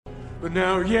But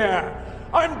now, yeah,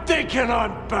 I'm thinking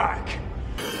I'm back.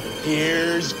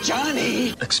 Here's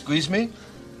Johnny. Excuse me?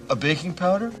 A baking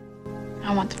powder?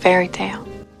 I want the fairy tale.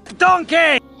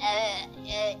 Donkey!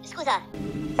 Scusa.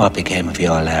 What became of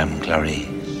your lamb, Clarice?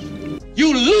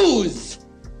 You lose!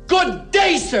 Good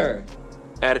day, sir!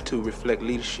 Attitude reflect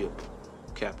leadership,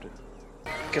 Captain.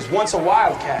 Because once a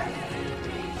wildcat,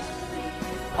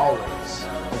 always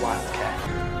a wildcat.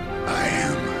 I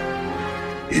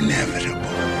am inevitable.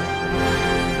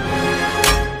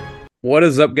 What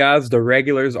is up, guys? The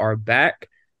regulars are back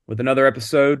with another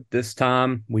episode. This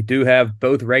time, we do have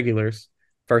both regulars.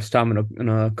 First time in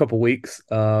a couple weeks.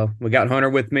 We got Hunter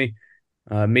with me,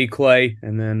 me, Clay,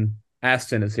 and then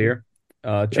Aston is here.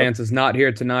 Chance is not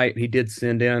here tonight. He did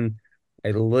send in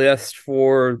a list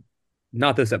for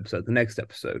not this episode, the next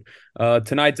episode.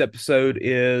 Tonight's episode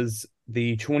is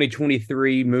the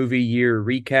 2023 movie year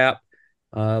recap.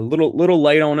 Little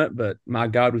late on it, but my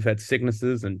God, we've had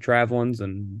sicknesses and travelings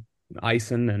and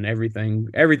icing and everything.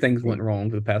 Everything's went wrong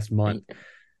for the past month.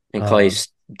 And Clay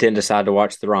didn't decide to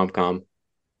watch the rom-com.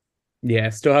 Yeah,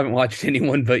 still haven't watched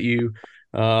anyone but you.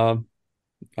 I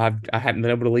haven't been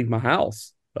able to leave my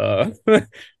house.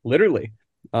 Literally.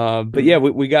 But yeah,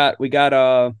 we got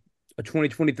a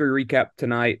 2023 recap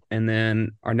tonight, and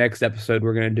then our next episode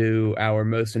we're going to do our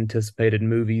most anticipated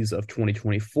movies of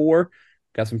 2024.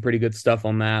 Got some pretty good stuff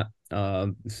on that.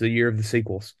 It's the year of the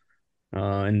sequels.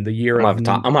 And the year I'm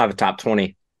gonna have a top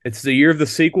 20. It's the year of the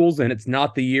sequels, and it's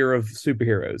not the year of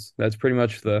superheroes. That's pretty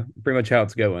much how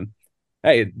it's going.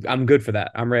 Hey, I'm good for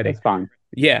that. I'm ready. That's fine.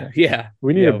 Yeah.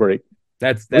 We need a break.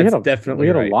 That's definitely we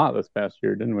had right. a lot this past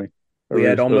year, didn't we? We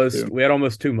had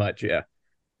almost too much, yeah,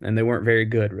 and they weren't very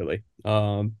good, really.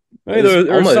 There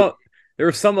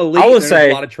were some elite. I would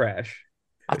say a lot of trash.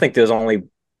 I think there's only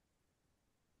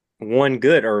one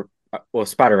good,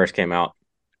 Spider-Verse came out.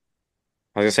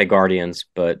 I was gonna say Guardians,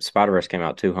 but Spider-Verse came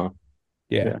out too, huh?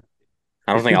 Yeah.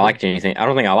 I don't think I liked anything. I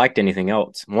don't think I liked anything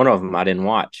else. One of them I didn't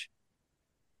watch.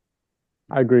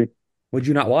 I agree. Would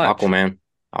you not watch? Aquaman.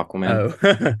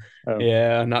 Oh.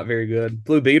 Yeah, not very good.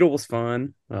 Blue Beetle was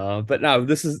fun. But no,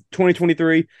 this is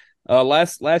 2023.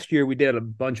 Last year we did a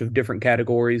bunch of different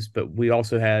categories, but we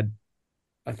also had,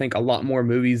 I think, a lot more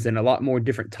movies and a lot more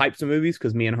different types of movies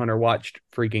because me and Hunter watched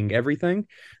freaking everything.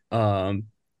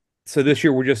 So this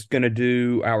year we're just going to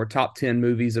do our top 10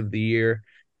 movies of the year,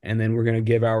 and then we're going to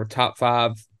give our top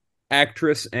 5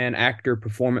 actress and actor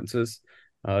performances.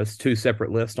 It's 2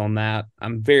 separate lists on that.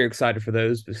 I'm very excited for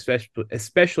those,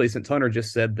 especially since Hunter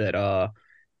just said that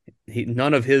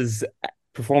none of his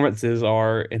performances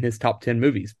are in his top 10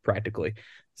 movies practically.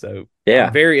 So yeah,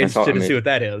 I'm very interested to see what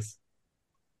that is.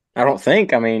 I don't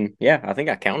think. I think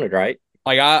I counted right.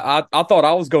 Like I thought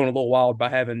I was going a little wild by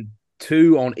having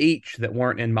 2 on each that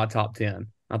weren't in my top 10.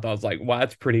 I thought I was like, wow,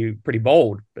 that's pretty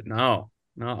bold. But no,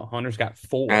 Hunter's got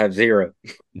 4. I have 0.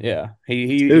 Yeah,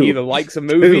 he either likes a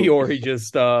movie or he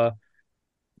just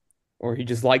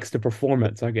likes the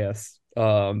performance, I guess.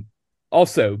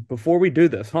 Also, before we do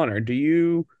this, Hunter, did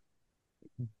you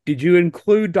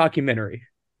include documentary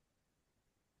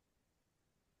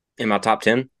in my top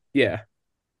 10? Yeah.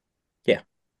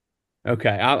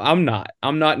 Okay, I'm not.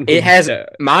 It has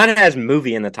mine has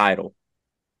movie in the title.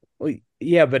 Well,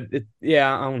 yeah, but I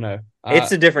don't know.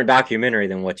 It's a different documentary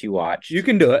than what you watched. You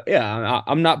can do it. Yeah,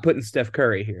 I'm not putting Steph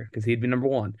Curry here because he'd be number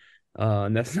 1.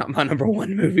 And that's not my number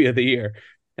 1 movie of the year.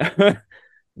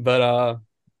 But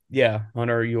yeah,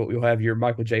 Hunter, you'll have your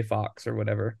Michael J. Fox or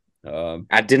whatever.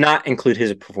 I did not include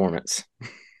his performance.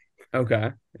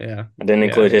 Okay. Yeah. I didn't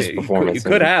include his performance. You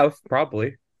could have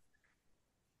probably.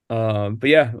 But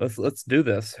yeah, let's do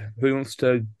this. Who wants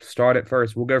to start it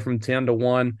first? We'll go from 10 to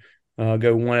 1.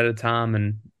 Go one at a time,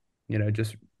 and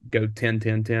just go 10,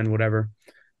 10, 10, whatever.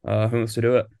 Who wants to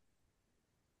do it?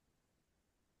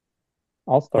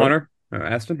 I'll start. Hunter,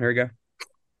 Aston, here you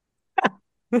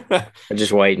go. I'm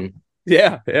just waiting.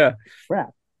 Yeah. Crap.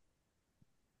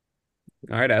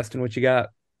 All right, Aston, what you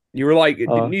got? You were like,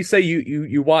 didn't you say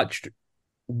you watched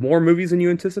more movies than you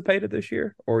anticipated this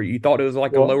year, or you thought it was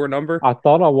like a lower number? I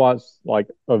thought I watched like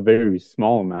a very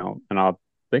small amount, and I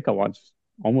think I watched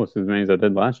almost as many as I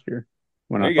did last year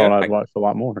when I thought I'd watched a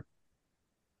lot more.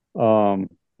 I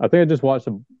think I just watched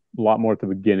a lot more at the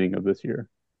beginning of this year.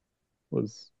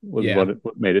 Was what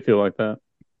made it feel like that.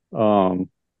 My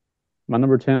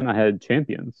number 10, I had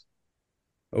Champions.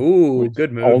 Oh,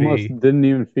 good movie. Almost didn't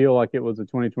even feel like it was a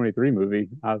 2023 movie.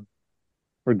 I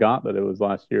forgot that it was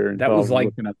last year. And that was like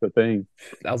looking at the thing.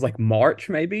 That was like March,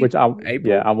 maybe. April.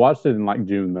 Yeah, I watched it in like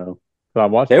June though. So I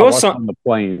watched it on the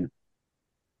plane.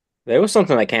 There was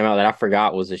something that came out that I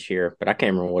forgot was this year, but I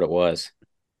can't remember what it was.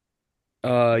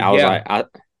 Was like,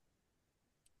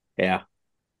 Yeah.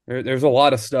 There's a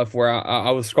lot of stuff where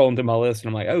I was scrolling through my list and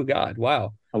I'm like, oh God,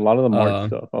 wow. A lot of the March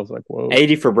stuff. I was like, whoa.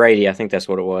 80 for Brady. I think that's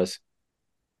what it was.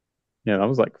 Yeah, that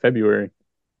was like February.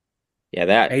 Yeah,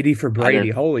 that 80 for Brady.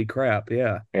 Holy crap!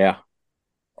 Yeah, yeah.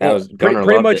 That was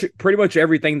pretty much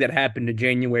everything that happened in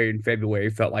January and February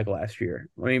felt like last year.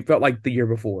 I mean, it felt like the year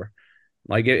before.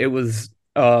 Like it was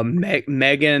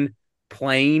Megan,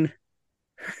 Plane.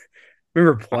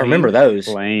 Remember Plane? I remember those.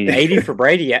 Plane. 80 for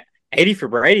Brady. 80 for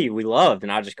Brady. We loved,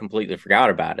 and I just completely forgot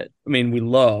about it. I mean, we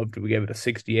gave it a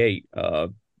 68.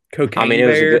 Cocaine I mean,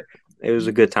 it was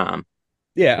a good time.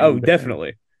 Yeah. Oh,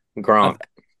 definitely. Gronk.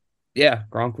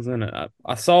 Gronk was in it.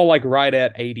 I saw like right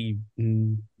at 80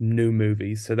 new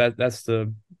movies. So that's I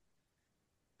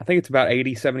think it's about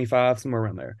 80, 75, somewhere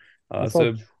around there.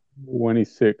 So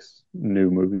 26 new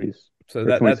movies. So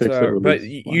that's but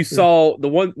you saw the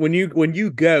one when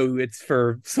you go, it's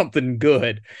for something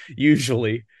good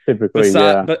usually. Typically,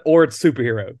 yeah. Or it's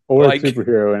superhero. It's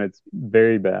superhero and it's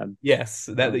very bad. Yes,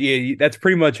 that's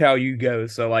pretty much how you go.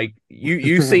 So like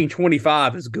you seeing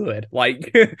 25 is good.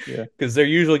 Like because they're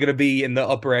usually going to be in the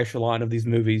upper echelon of these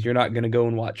movies. You're not going to go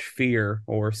and watch Fear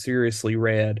or Seriously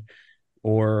Red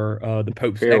or The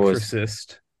Pope's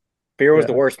Exorcist. Fear was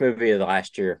the worst movie of the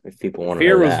last year, if people want to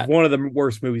know that. Fear was one of the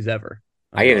worst movies ever.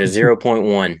 I gave it a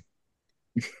 0.1.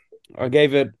 I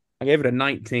gave it a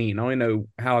 19. I only know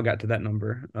how I got to that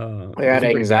number. I had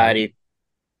anxiety.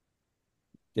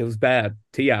 It was bad.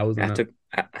 T.I. was in it.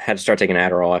 I had to start taking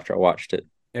Adderall after I watched it.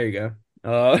 There you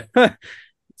go.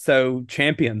 So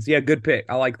Champions. Yeah, good pick.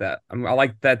 I like that. I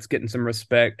like that's getting some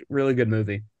respect. Really good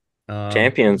movie.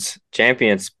 Champions.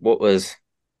 What was...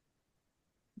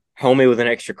 Homie with an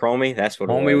extra chromie. That's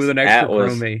what it was. Homie with an extra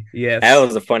chromie. Yes. That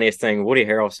was the funniest thing. Woody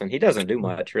Harrelson, he doesn't do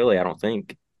much, really, I don't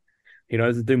think. He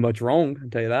doesn't do much wrong, I'll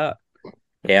tell you that.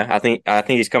 Yeah, I think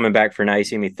he's coming back for Now You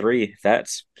See Me 3.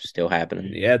 That's still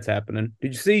happening. Yeah, it's happening.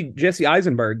 Did you see Jesse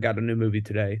Eisenberg got a new movie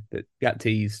today that got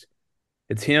teased?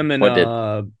 It's him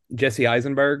and Jesse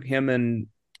Eisenberg. Him and,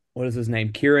 what is his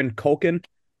name? Kieran Culkin,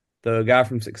 the guy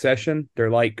from Succession.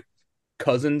 They're like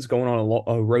cousins going on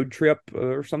a road trip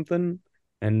or something.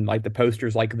 And like the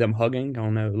posters, like them hugging. I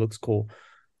don't know. It looks cool.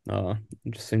 It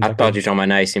just seems. I thought you were talking about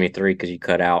Now You See Me 3 because you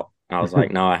cut out. I was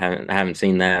like, no, I haven't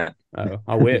seen that. Oh,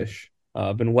 I wish.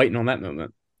 I've been waiting on that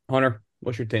moment. Hunter,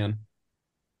 what's your 10?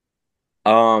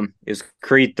 It's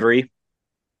Creed 3.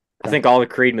 I think all the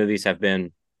Creed movies have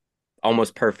been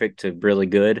almost perfect to really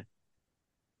good.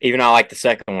 Even I like the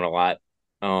second one a lot.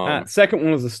 Second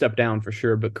one was a step down for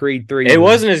sure, but Creed 3. It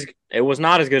was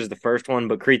not as good as the first one,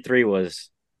 but Creed 3 was.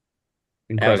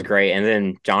 Incredible. That was great. And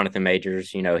then Jonathan Majors,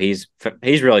 he's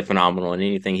really phenomenal in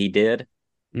anything he did.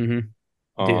 Mm-hmm.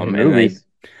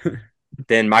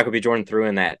 Then Michael B. Jordan threw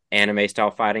in that anime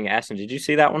style fighting. Aston, did you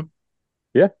see that one?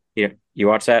 Yeah. You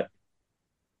watched that?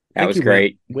 That was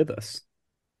great. With us.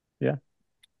 Yeah.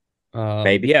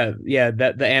 Maybe. Yeah.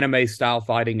 That the anime style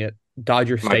fighting at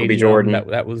Dodger Michael Stadium. B. Jordan.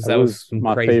 That was some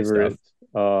my crazy favorite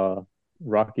stuff.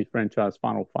 Rocky franchise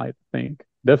final fight, I think.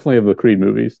 Definitely of the Creed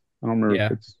movies. I don't remember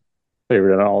if it's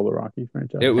favorite out of all the Rocky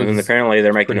franchise. And apparently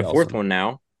they're making a fourth one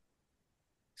now.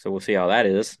 So we'll see how that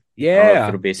is. Yeah. I don't know if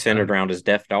it'll be centered around his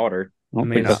deaf daughter. I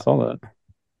think I saw that.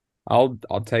 I'll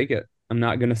take it. I'm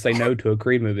not gonna say no to a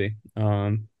Creed movie.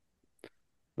 Let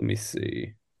me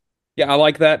see. Yeah, I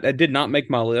like that. It did not make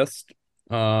my list.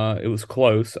 It was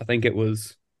close. I think it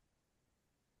was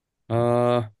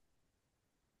my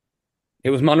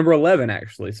number 11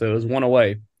 actually, so it was one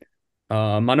away.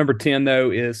 My number 10 though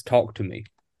is Talk to Me.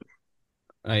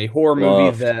 A horror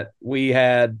movie that we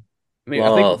had. I mean,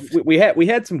 I think we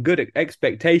had some good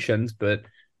expectations, but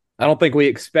I don't think we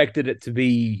expected it to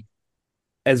be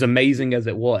as amazing as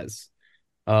it was.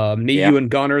 You and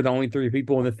Gunner, the only three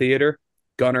people in the theater.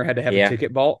 Gunner had to have a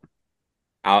ticket bought.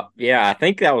 I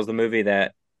think that was the movie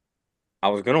that I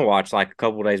was going to watch like a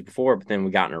couple of days before, but then we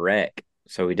got in a wreck,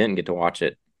 so we didn't get to watch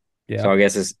it. Yeah. So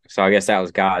I guess that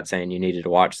was God saying you needed to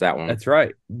watch that one. That's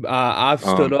right. I've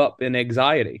stood up in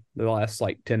anxiety the last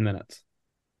 10 minutes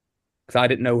because I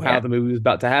didn't know how the movie was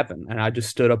about to happen, and I just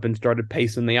stood up and started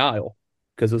pacing the aisle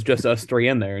because it was just us three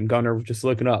in there, and Gunnar was just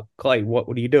looking up. Clay, what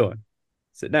are you doing?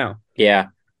 Sit down. Yeah,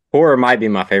 horror might be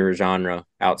my favorite genre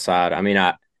outside. I mean,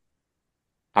 I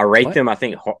rate them. I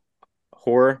think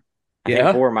horror. I think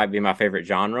horror might be my favorite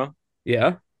genre.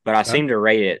 Yeah, but I seem to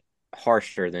rate it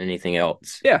harsher than anything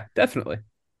else. Yeah, definitely.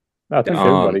 I think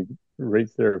everybody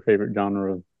rates their favorite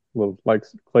genre. Well, like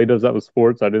Clay does that with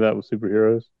sports. I do that with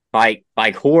superheroes. Like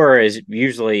horror is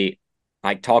usually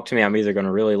like Talk to Me. I'm either going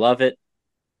to really love it,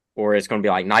 or it's going to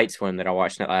be like Night Swim that I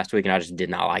watched last week and I just did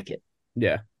not like it.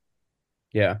 Yeah.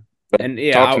 And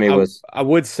yeah, Talk to Me was. I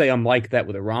would say I'm like that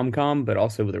with a rom com, but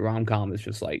also with a rom com, it's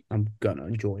just like I'm gonna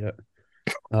enjoy it.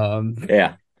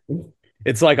 Yeah,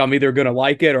 it's like I'm either gonna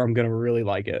like it or I'm gonna really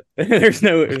like it. there's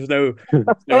no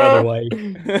other way.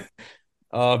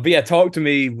 But yeah, Talk to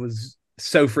Me was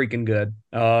so freaking good.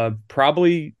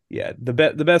 Probably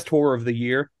the best horror of the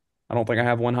year. I don't think I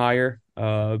have one higher.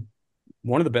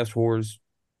 One of the best horrors,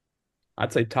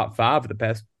 I'd say top 5 of the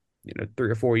past 3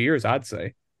 or 4 years. I'd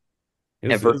say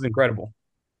it was incredible.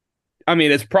 I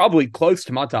mean, it's probably close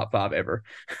to my top 5 ever.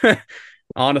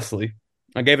 Honestly,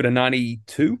 I gave it a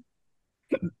 92.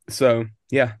 So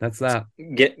yeah, that's that.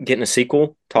 Getting a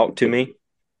sequel, Talk to Me.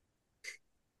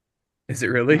 Is it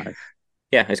really? Nice.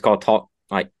 Yeah, it's called Talk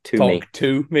to Me. Talk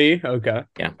to Me. Okay.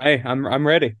 Yeah. Hey, I'm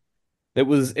ready. It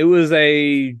was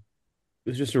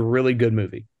just a really good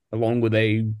movie. Along with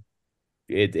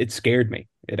it scared me.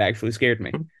 It actually scared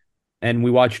me. And we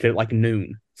watched it at like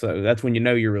noon. So that's when you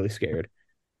know you're really scared.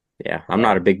 Yeah, I'm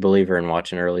not a big believer in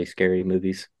watching early scary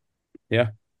movies. Yeah.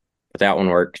 But that one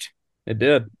worked. It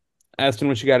did. Aston,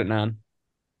 what you got at 9?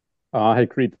 I had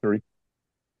Creed 3.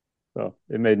 So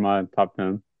it made my top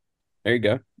 10. There you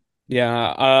go. Yeah,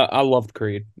 I loved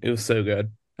Creed. It was so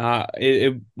good.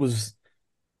 It was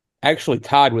actually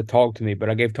tied with Talk to Me, but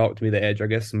I gave Talk to Me the edge, I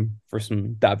guess, for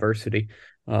some diversity.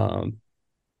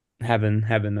 Having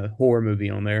a horror movie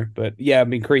on there. But yeah, I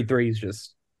mean, Creed 3 is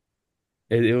just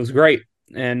it was great.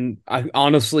 And I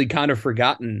honestly kind of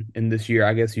forgotten in this year,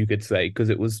 I guess you could say, because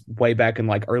it was way back in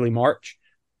like early March.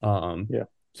 Yeah.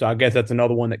 So I guess that's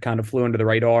another one that kind of flew under the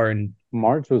radar. And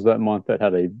March was that month that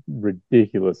had a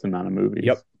ridiculous amount of movies.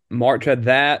 Yep. March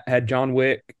had John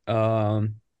Wick. Mario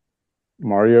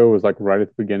was like right at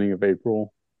the beginning of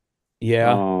April.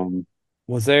 Yeah.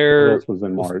 Was there? What else was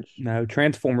in March? No,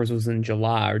 Transformers was in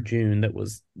July or June. There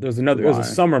was a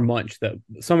summer month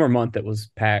that was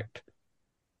packed.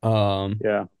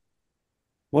 Yeah.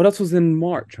 What else was in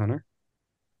March, Hunter?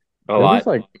 It was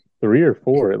like 3 or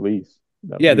 4 at least.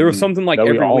 There was something like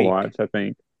every week. Watched, I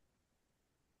think.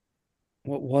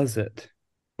 What was it?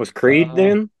 Was Creed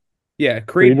then? Yeah,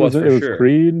 Creed was for sure.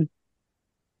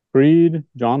 Creed,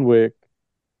 John Wick.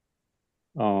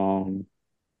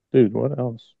 Dude, what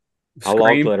else? I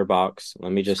logged Letterboxd.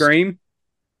 Let me just Scream.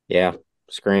 Yeah,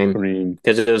 Scream.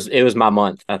 Because it was my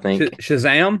month, I think.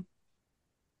 Shazam.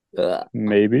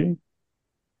 Maybe.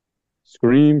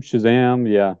 Scream,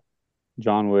 Shazam, yeah.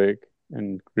 John Wick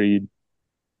and Creed.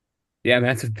 Yeah,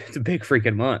 man, it's a big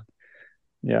freaking month.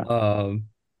 Yeah.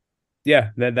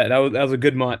 Yeah, that was a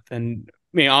good month. And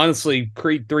I mean, honestly,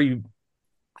 Creed 3, I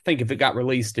think if it got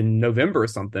released in November or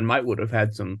something, might would have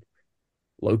had some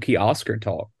low-key Oscar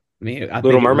talk. I mean,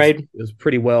 Little Mermaid? It was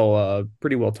pretty well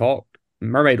talked.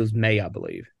 Mermaid was May, I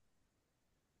believe.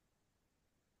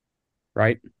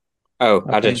 Right? Oh,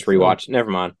 I just rewatched. So. Never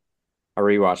mind. I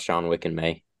rewatched John Wick in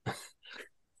May.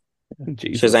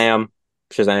 Shazam.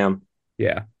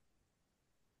 Yeah.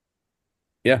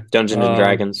 Dungeons and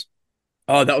Dragons.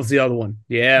 Oh, that was the other one.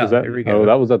 Yeah. There we go. Oh,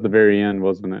 that was at the very end,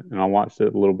 wasn't it? And I watched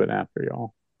it a little bit after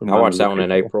y'all. I watched that one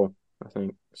in April, I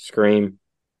think. Scream.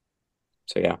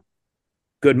 So yeah.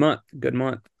 Good month.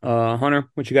 Hunter,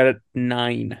 what you got at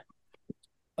 9?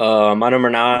 My number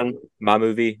 9, my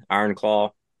movie, Iron Claw.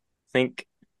 I think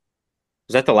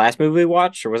was that the last movie we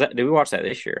watched, or did we watch that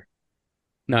this year?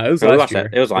 No, it was last year.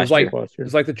 It was last year. It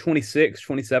was like the 26th,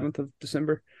 27th of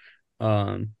December.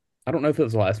 I don't know if it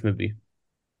was the last movie.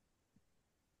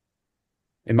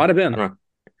 It might have been. I don't know.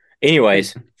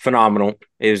 Anyways, phenomenal.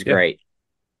 It was great.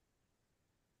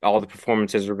 All the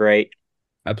performances were great.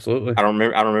 Absolutely. I don't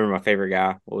remember my favorite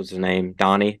guy. What was his name?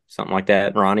 Donnie, something like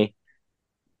that. Ronnie.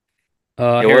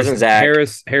 It wasn't Zach.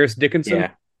 Harris Dickinson.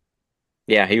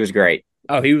 Yeah, he was great.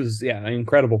 Oh, he was an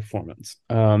incredible performance.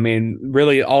 I mean,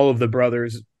 really, all of the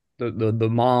brothers, the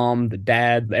mom, the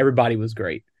dad, everybody was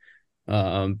great.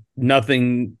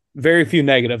 Very few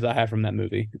negatives I have from that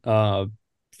movie.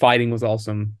 Fighting was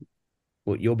awesome.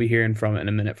 Well, you'll be hearing from it in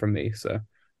a minute from me. So,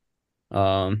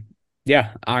 Iron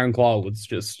Claw was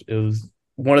it was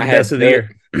one of the best of the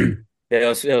year. There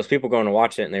was people going to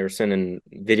watch it, and they were sending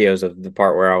videos of the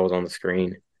part where I was on the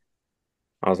screen.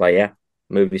 I was like, yeah,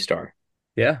 movie star.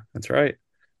 Yeah, that's right.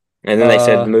 And then they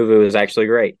said the movie was actually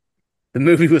great. The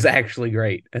movie was actually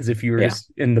great, as if you were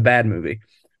just in the bad movie.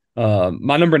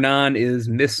 My number 9 is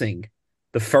Missing,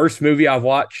 the first movie I've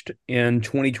watched in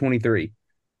 2023.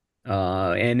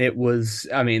 And it was,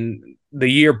 I mean, the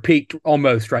year peaked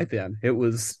almost right then. It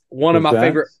was one of my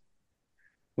favorite.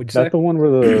 Is that the one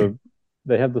where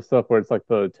they have the stuff where it's like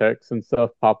the text and stuff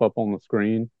pop up on the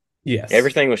screen? Yes.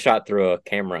 Everything was shot through a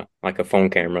camera, like a phone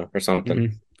camera or something.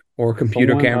 Mm-hmm. Or a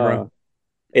computer camera.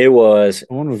 It was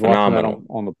Someone was phenomenal. watching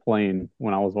that on the plane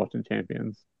when I was watching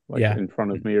Champions, like in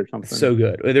front of me or something. So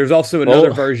good. There's also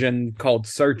another version called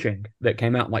Searching that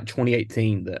came out in like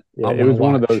 2018 that it was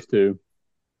one of those two.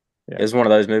 Yeah. It was one of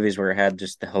those movies where it had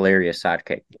just the hilarious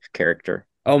sidekick character.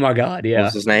 Oh my God, yeah. What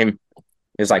was his name?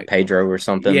 It was like Pedro or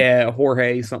something. Yeah,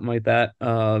 Jorge, something like that.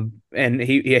 And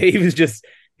he was just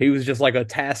like a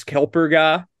task helper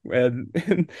guy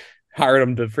and hired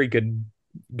him to freaking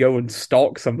go and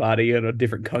stalk somebody in a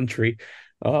different country.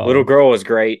 Little Girl was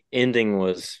great. Ending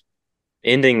was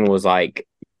like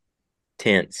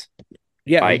tense.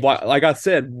 Yeah, like I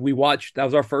said, we watched. That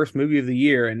was our first movie of the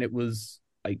year, and it was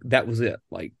like that was it.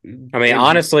 Like, I mean,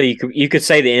 honestly, you could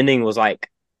say the ending was like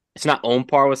it's not on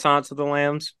par with Silence of the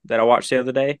Lambs that I watched the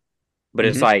other day, but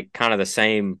it's like kind of the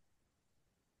same.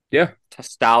 Yeah,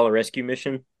 style of rescue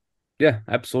mission. Yeah,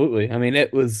 absolutely. I mean,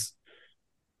 it was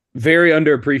very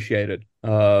underappreciated.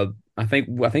 I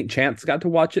think Chance got to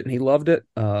watch it and he loved it.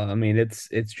 I mean, it's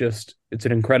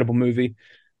an incredible movie.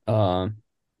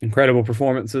 Incredible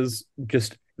performances,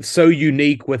 just so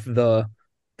unique with the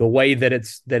way that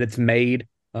it's made.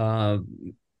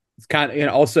 It's kind of, and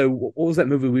also, what was that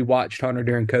movie we watched, Hunter,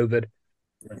 during COVID?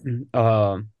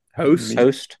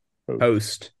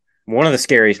 Host. One of the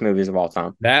scariest movies of all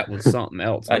time. That was something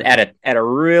else. at a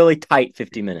really tight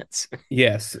 50 minutes.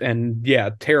 Yes, and yeah,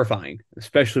 terrifying,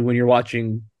 especially when you're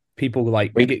watching people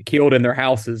get killed in their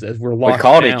houses as we're locked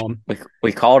down.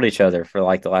 We called each other for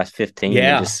like the last 15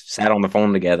 and just sat on the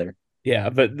phone together. Yeah,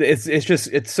 but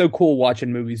it's so cool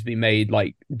watching movies be made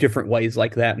like different ways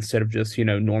like that instead of just,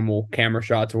 normal camera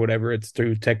shots or whatever. It's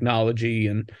through technology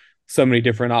and so many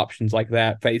different options like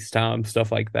that, FaceTime,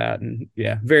 stuff like that. And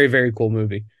yeah, very, very cool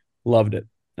movie. Loved it.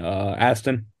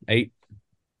 Aston, 8.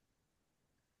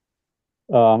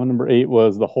 My number 8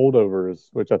 was The Holdovers,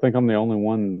 which I think I'm the only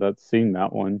one that's seen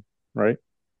that one, right?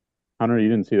 Hunter, you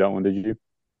didn't see that one, did you?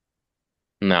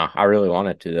 No, I really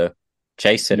wanted to though.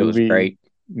 Chase said it was great.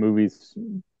 Movie's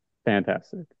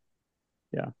fantastic.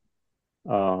 Yeah.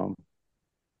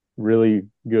 Really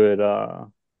good. I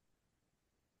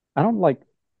don't like.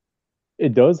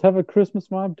 It does have a Christmas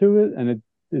vibe to it, and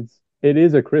it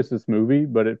is a Christmas movie,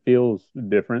 but it feels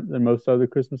different than most other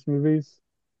Christmas movies.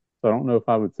 So I don't know if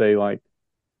I would say like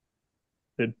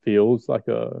it feels like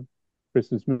a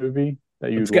Christmas movie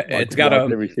that you it's got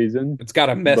every season. It's got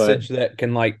a message that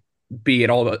can like be it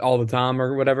all the time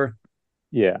or whatever.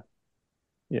 Yeah,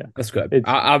 that's good.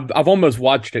 I've almost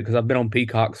watched it because I've been on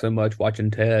Peacock so much watching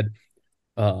Ted.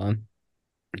 But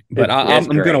I'm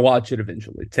gonna watch it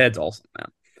eventually. Ted's awesome,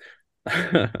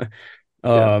 man.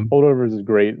 Holdovers is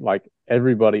great. Like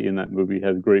everybody in that movie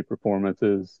has great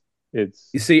performances.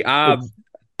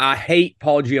 I hate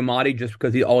Paul Giamatti just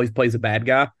because he always plays a bad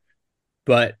guy,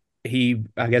 but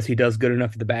I guess he does good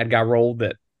enough for the bad guy role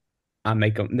that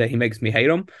he makes me hate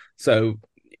him. So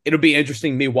it'll be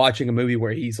interesting me watching a movie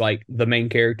where he's like the main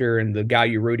character and the guy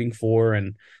you're rooting for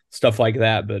and stuff like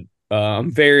that. But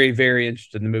I'm very, very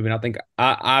interested in the movie, and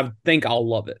I think I'll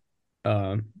love it.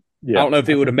 I don't know if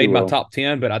it would have made my top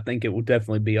 10, but I think it will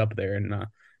definitely be up there in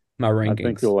my rankings. I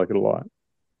think you'll like it a lot.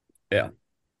 Yeah.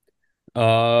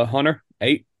 Hunter,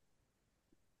 8.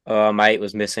 My 8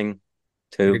 was Missing,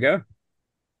 too. There you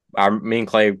go. Me and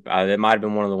Clay, that might have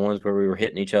been one of the ones where we were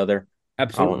hitting each other.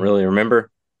 Absolutely. I don't really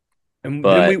remember. And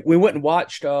then we went and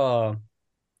watched, God,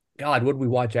 what did we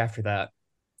watch after that?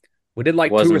 We did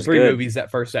like 2 or 3 movies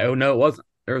that first day. Oh, no, it wasn't.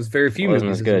 There was very few movies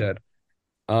as good. It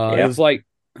was like,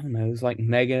 I don't know, it was like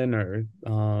Megan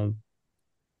or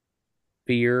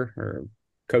Fear or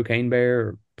Cocaine Bear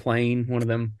or Plane, one of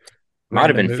them. Might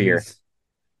have been movies. Fear.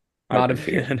 Might have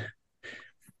been.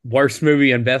 Worst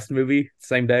movie and best movie,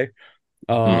 same day.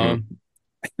 My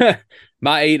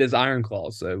 8 is Iron Claw.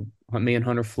 So me and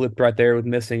Hunter flipped right there with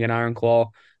Missing and Iron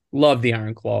Claw. Love the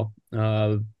Iron Claw.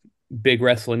 Big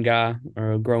wrestling guy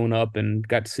growing up and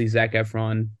got to see Zac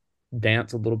Efron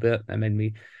dance a little bit. That made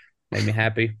me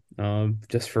happy.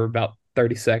 Just for about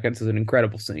 30 seconds is an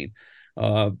incredible scene.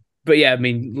 But yeah, I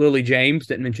mean, Lily James,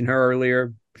 didn't mention her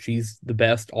earlier. She's the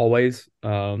best always.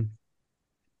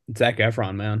 Zac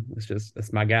Efron, man.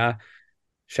 That's my guy.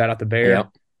 Shout out to Bear. Yep.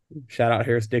 Shout out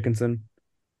Harris Dickinson.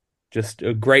 Just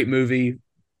a great movie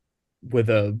with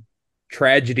a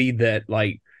tragedy that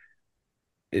like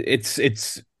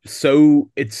it's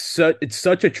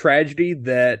such a tragedy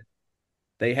that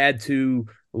they had to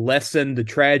lessen the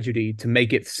tragedy to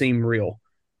make it seem real.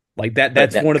 Like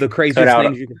that's one of the craziest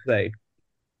things you can say.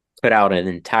 Cut out an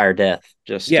entire death.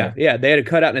 They had to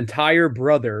cut out an entire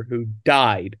brother who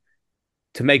died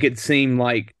to make it seem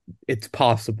like it's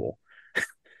possible.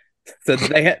 So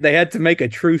they had to make a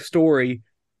true story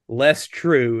less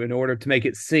true in order to make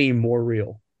it seem more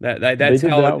real. That's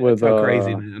how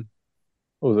crazy, man.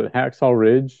 What was it, Hacksaw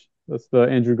Ridge? That's the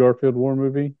Andrew Garfield war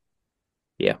movie.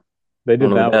 Yeah. They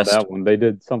did that with that one. They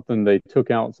did something. They took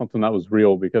out something that was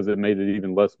real because it made it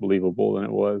even less believable than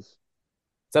it was. Is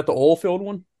that the oil field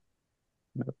one?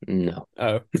 No.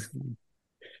 Oh.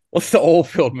 What's the oil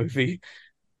field movie?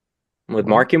 With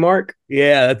Marky Mark?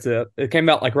 Yeah, that's it. It came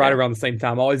out like right around the same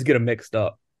time. I always get them mixed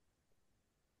up.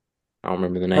 I don't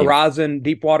remember the name. Horizon,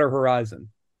 Deepwater Horizon.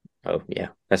 Oh, yeah.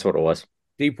 That's what it was.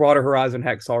 Deepwater Horizon,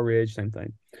 Hacksaw Ridge, same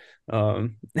thing.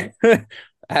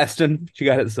 Aston, she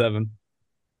got it at 7.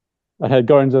 I had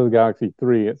Guardians of the Galaxy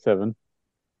 3 at 7.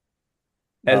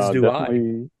 As do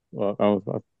I. Well, I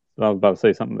was about to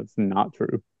say something that's not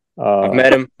true. I've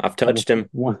met him. I've touched him.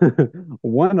 One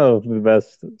of the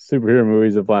best superhero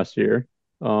movies of last year.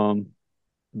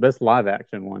 Best live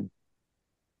action one.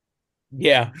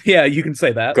 Yeah, you can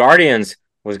say that. Guardians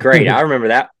was great. I remember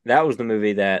that. That was the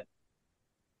movie that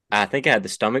I think I had the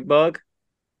stomach bug,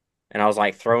 and I was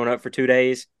like throwing up for 2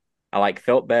 days. I like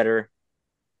felt better.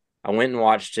 I went and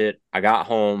watched it. I got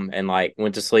home and like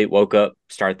went to sleep, woke up,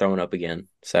 started throwing up again.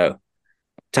 So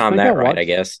time that right, I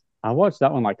guess. I watched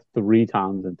that one like 3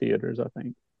 times in theaters, I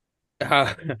think.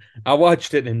 I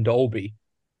watched it in Dolby.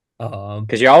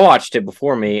 Because y'all watched it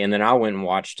before me, and then I went and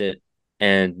watched it,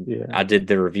 and I did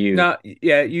the review. No,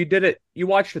 yeah, you did it. You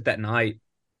watched it that night.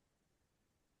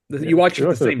 You watched it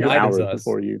the same night as us.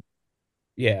 Before you.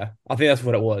 Yeah, I think that's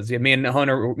what it was. Yeah, me and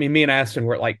Aston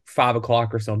were at like 5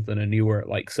 o'clock or something, and you were at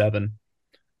like 7.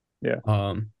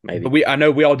 Yeah, maybe. But I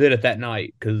know we all did it that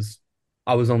night because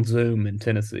I was on Zoom in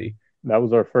Tennessee. That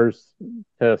was our first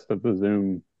test of the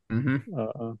Zoom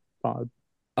pod.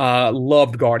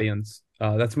 Loved Guardians.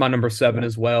 That's my number 7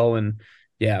 as well. And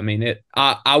yeah, I mean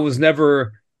I was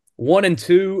never 1 and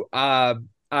 2. I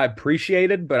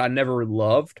appreciated, but I never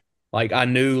loved. Like I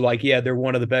knew, like they're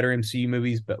one of the better MCU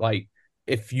movies, but like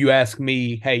if you ask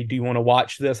me, hey, do you want to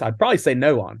watch this? I'd probably say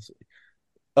no, honestly.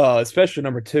 Especially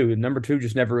number 2. And number 2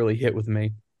 just never really hit with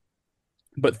me.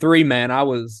 But 3, man, I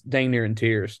was dang near in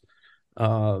tears.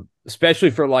 Especially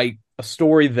for like a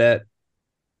story that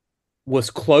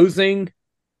was closing,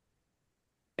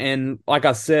 and like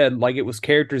I said, like it was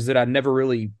characters that I never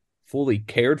really fully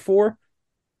cared for.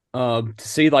 To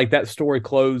see like that story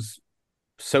close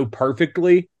so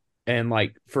perfectly, and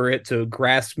like for it to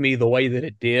grasp me the way that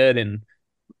it did, and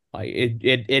like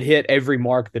it hit every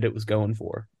mark that it was going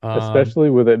for. Especially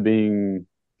with it being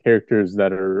characters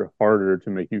that are harder to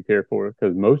make you care for,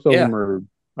 because most of them are.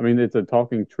 I mean, it's a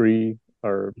talking tree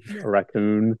or a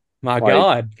raccoon. My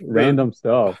God, random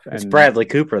stuff. It's Bradley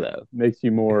Cooper though. Makes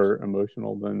you more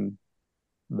emotional than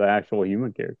the actual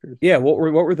human characters. Yeah, what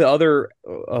were the other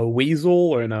a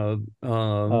weasel and a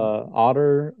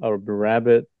otter, a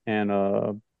rabbit, and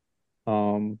a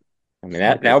I mean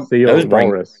those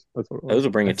will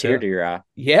bring a tear to your eye.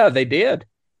 Yeah, they did.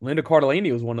 Linda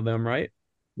Cardellini was one of them, right?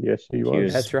 Yes, she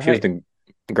was. That's right. She was the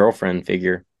girlfriend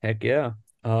figure. Heck yeah.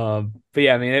 But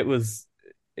yeah, I mean it was.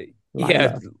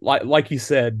 Yeah, like you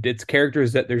said, it's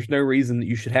characters that there's no reason that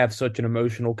you should have such an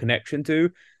emotional connection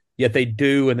to, yet they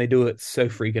do, and they do it so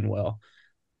freaking well.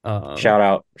 Shout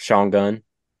out Sean Gunn.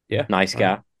 Yeah, nice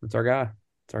guy. That's our guy.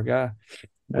 That's our guy.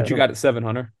 What you got at 7,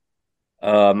 Hunter?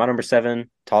 My number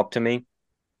 7, Talk to Me.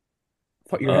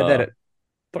 Thought you had that.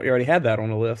 Thought you already had that on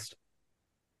the list.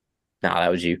 Nah,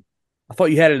 that was you. I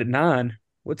thought you had it at 9.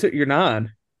 What's at your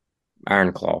 9?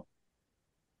 Iron Claw.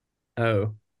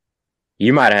 Oh.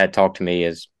 You might have had Talk to Me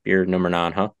as your number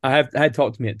 9, huh? I had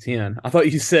Talk to Me at 10. I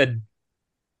thought you said.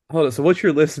 Hold on. So what's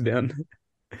your list, Ben?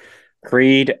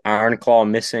 Creed, Iron Claw,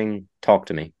 Missing, Talk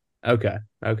to Me. Okay.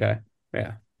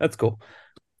 Yeah, that's cool.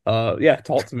 Yeah,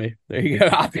 Talk to Me. There you go.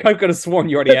 I think I could have sworn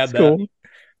you already had that. Cool.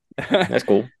 That's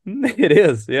cool. It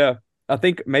is. Yeah. I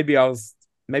think maybe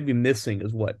Missing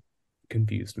is what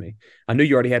confused me. I knew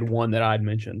you already had one that I'd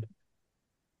mentioned.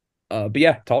 But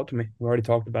yeah, Talk to Me. We already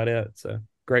talked about it. So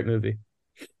great movie.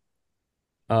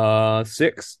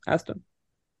 6, Aston.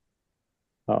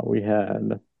 We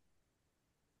had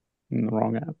in the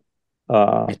wrong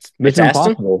app. It's Mission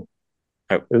Impossible.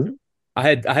 Oh. Is it? I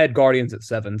had Guardians at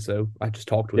 7, so I just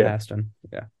talked with Aston.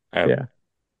 Yeah. Yeah.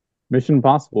 Mission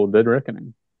Impossible: Dead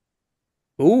Reckoning.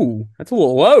 Ooh, that's a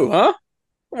little low, huh?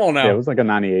 Come on now. Yeah, it was like a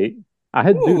 98. I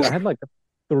had like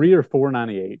 3 or 4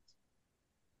 98s.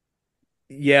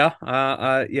 Yeah,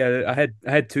 I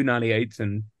had 2 98s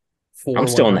and 4. I'm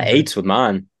still in the 8s with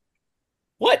mine.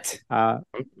 What? Talk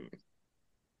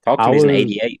to Me is an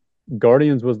 88.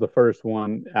 Guardians was the first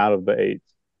one out of the 8s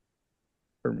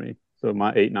for me. So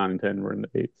my 8, 9, and 10 were in the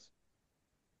 8s.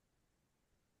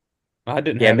 I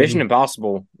didn't. Yeah, have Mission any.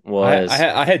 Impossible was.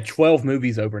 I had 12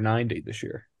 movies over 90 this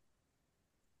year.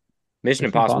 Mission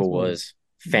Impossible was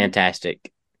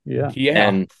fantastic. Yeah.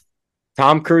 And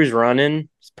Tom Cruise running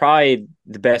is probably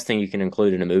the best thing you can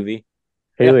include in a movie.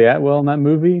 Haley Atwell in that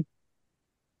movie,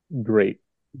 great.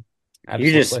 Absolutely.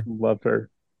 You just loved her.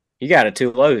 You got it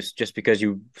too low just because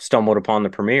you stumbled upon the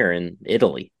premiere in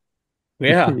Italy.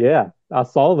 Yeah. Yeah, I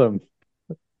saw them.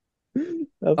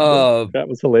 That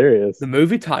was hilarious. The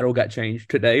movie title got changed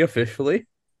today officially.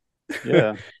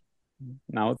 Yeah.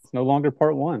 Now it's no longer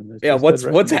part one. It's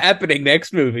what's happening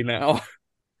next movie now?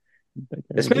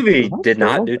 This movie did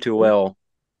not do too well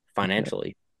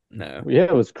financially. No. Yeah,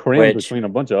 it was crammed between a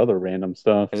bunch of other random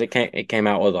stuff. Because it came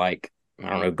out with I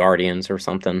don't know, Guardians or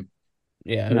something.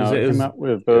 Yeah, it came out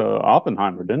with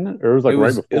Oppenheimer, didn't it? Or it was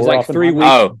right before. It was like 3 weeks.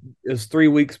 Oh, it was 3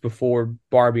 weeks before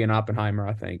Barbie and Oppenheimer,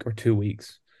 I think, or 2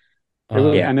 weeks.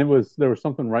 And there was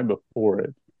something right before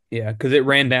it. Yeah, because it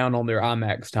ran down on their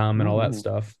IMAX time and all that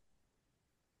stuff.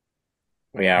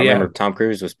 Yeah, I remember Tom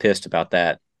Cruise was pissed about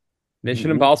that.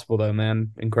 Mission Impossible, though,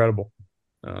 man, incredible.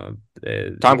 Tom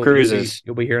Cruise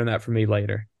you'll be hearing that from me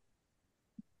later.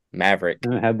 Maverick.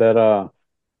 And it had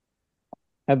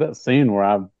that scene where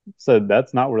I said,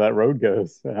 "That's not where that road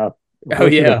goes."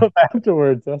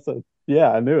 Afterwards, I said,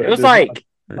 "Yeah, I knew it." It was like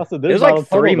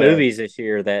 3 movies this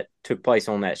year that took place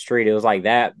on that street. It was like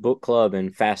that, Book Club,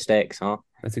 and Fast X, huh?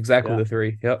 That's exactly the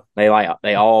 3. Yep. They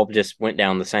all just went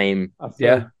down the same. I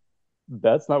said,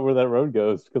 that's not where that road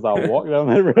goes, because I walked down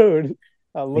that road.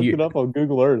 I looked it up on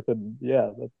Google Earth, and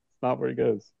that's not where it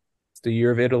goes. It's the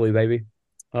year of Italy, baby.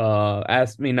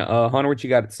 Ask me, Hunter, what you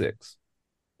got at 6?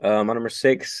 My number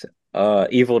 6,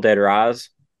 Evil Dead Rise,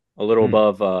 a little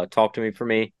above Talk to Me for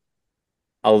me.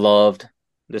 I loved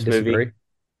this movie. It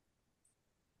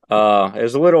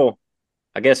was a little,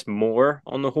 I guess, more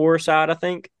on the horror side, I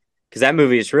think, because that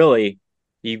movie is really,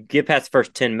 you get past the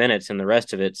first 10 minutes and the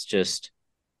rest of it's just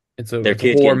it's a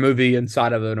horror movie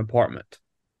inside of an apartment.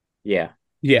 Yeah.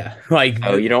 Like,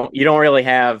 oh, you don't really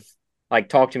have like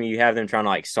Talk to Me. You have them trying to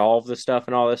like solve the stuff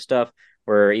and all this stuff.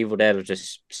 Where Evil Dead was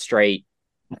just straight.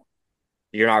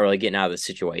 You're not really getting out of the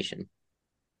situation.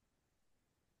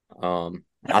 I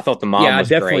thought the mom. Yeah,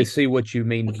 was I definitely great. see what you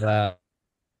mean.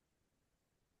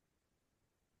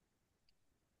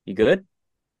 You good?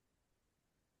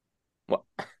 What?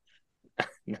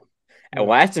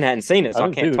 Well, Aston hadn't seen it, so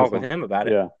I can't talk with him about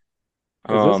it. Yeah.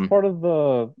 Is this part of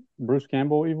the Bruce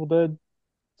Campbell Evil Dead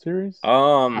series?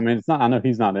 I mean, it's not. I know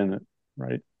he's not in it,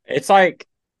 right? It's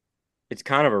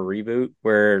kind of a reboot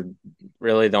where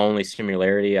really the only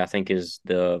similarity I think is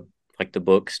the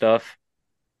book stuff.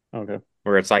 Okay.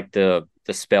 Where it's like the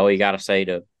spell you got to say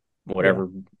to whatever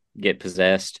get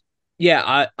possessed.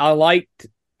 Yeah, I liked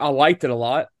it a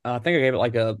lot. I think I gave it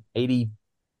like a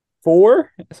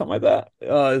 84, something like that. It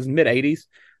was mid-80s.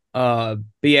 But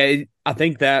yeah, I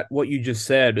think that what you just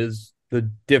said is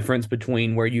the difference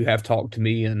between where you have Talk to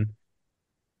Me and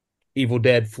Evil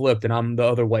Dead flipped, and I'm the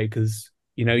other way because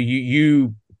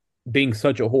you being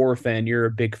such a horror fan, you're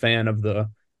a big fan of the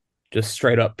just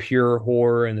straight up pure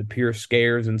horror and the pure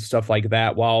scares and stuff like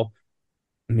that. While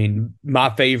I mean, my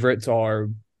favorites are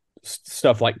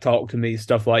stuff like Talk to Me,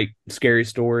 stuff like Scary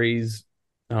Stories,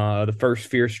 the first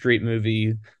Fear Street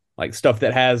movie, like stuff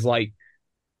that has like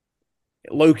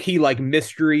low key like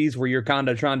mysteries where you're kind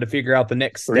of trying to figure out the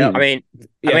next step. I mean,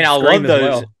 I love those.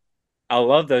 Well. I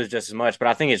love those just as much, but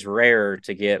I think it's rare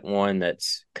to get one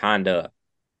that's kind of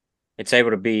it's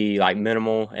able to be like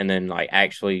minimal and then like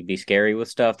actually be scary with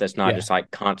stuff that's not just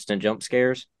like constant jump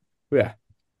scares. Yeah.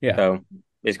 So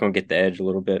it's going to get the edge a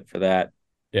little bit for that.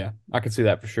 Yeah, I can see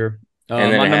that for sure.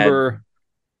 And then my number,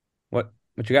 what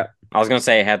you got? I was going to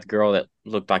say it had the girl that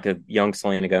looked like a young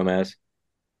Selena Gomez,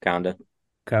 kind of.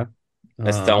 Okay.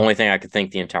 That's the only thing I could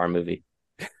think the entire movie.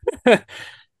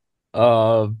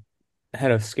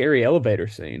 Had a scary elevator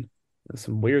scene. There's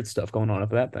some weird stuff going on with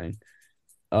that thing.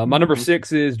 My number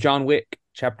 6 is John Wick,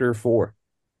 Chapter 4.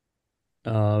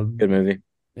 Good movie.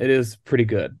 It is pretty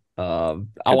good. I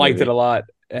liked it a lot.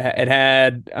 It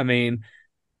had, I mean,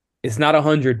 it's not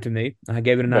 100 to me. I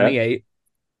gave it a 98.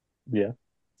 Yeah.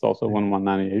 It's also one of my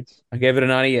 98s. I gave it a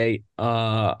 98.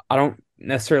 I don't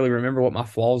necessarily remember what my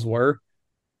flaws were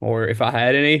or if I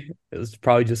had any. It was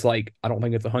probably just like, I don't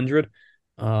think it's 100.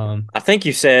 I think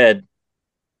you said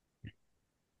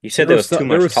there was too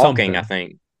much talking, I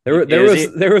think. There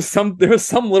was some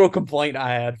little complaint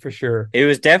I had for sure. It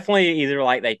was definitely either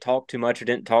like they talked too much or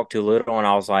didn't talk too little, and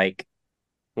I was like,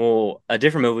 well, a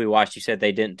different movie we watched, you said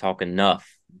they didn't talk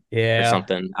enough. Yeah. Or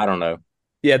something. I don't know.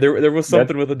 Yeah, there was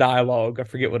something with the dialogue. I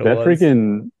forget what it was. That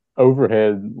freaking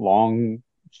overhead long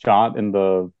shot in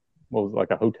the what was it,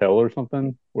 like a hotel or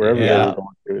something, wherever they were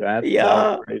going to. That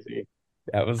was crazy.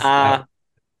 That was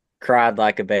cried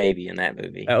like a baby in that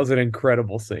movie. That was an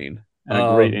incredible scene. And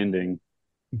a great ending.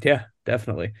 Yeah,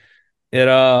 definitely.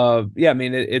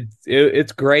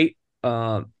 It's great.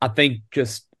 I think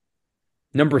just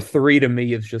number 3 to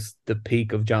me is just the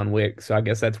peak of John Wick. So I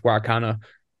guess that's where I kind of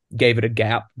gave it a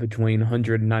gap between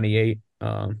 198.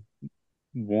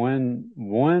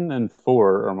 1 and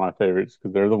 4 are my favorites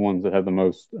because they're the ones that have the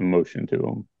most emotion to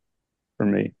them for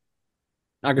me.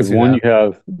 I can see one, that. you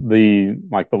have the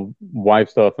wife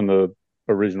stuff and the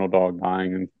original dog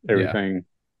dying and everything,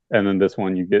 and then this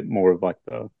one you get more of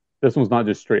this one's not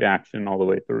just straight action all the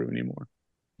way through anymore.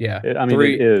 Yeah, it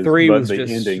is. Three but was the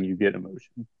just, ending you get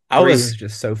emotion. Three was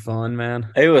just so fun,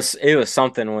 man. It was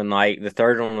something when the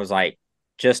third one was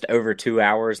just over 2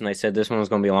 hours, and they said this one was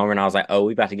going to be longer, and I was like, oh,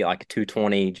 we about to get a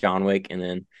 220 John Wick, and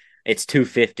then it's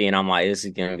 250, and I'm like, this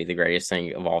is going to be the greatest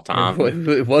thing of all time.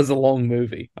 It was a long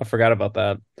movie. I forgot about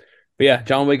that. But yeah,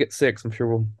 John Wick at 6. I'm sure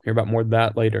we'll hear about more of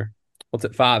that later. What's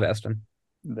at 5, Aston?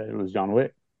 It was John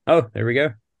Wick. Oh, there we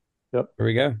go. Yep. There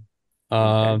we go.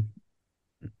 Okay.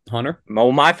 Hunter?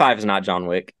 Well, my 5 is not John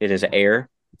Wick. It is Air.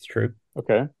 It's true.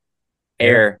 Okay.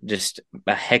 Air, just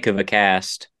a heck of a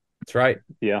cast. That's right.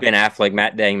 Yeah. Ben Affleck,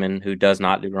 Matt Damon, who does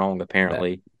not do wrong,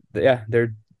 apparently.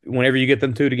 They're whenever you get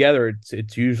them two together,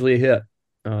 it's usually a hit.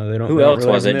 They don't. Who else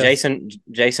was it?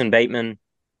 Jason Bateman,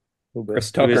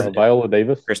 Chris Tucker, Viola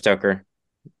Davis, Chris Tucker,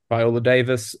 Viola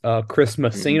Davis, Chris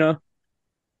Messina,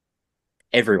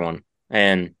 everyone,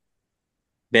 and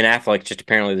Ben Affleck just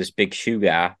apparently this big shoe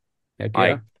guy. Heck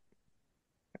yeah.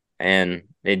 And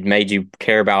it made you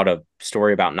care about a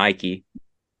story about Nike.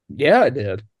 Yeah, it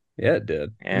did. Yeah, it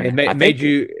did. And it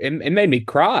made me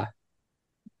cry.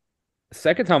 The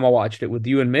second time I watched it with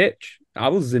you and Mitch, I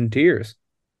was in tears.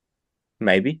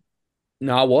 Maybe.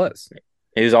 No, I was.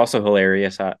 It was also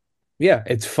hilarious. Yeah,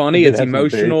 it's funny. It's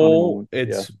emotional.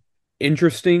 It's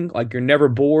interesting. You're never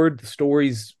bored. The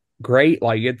story's great.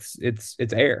 It's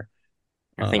Air.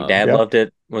 I think Dad loved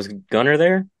it. Was Gunner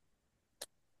there?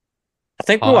 I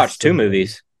think we watched 2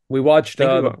 movies. We watched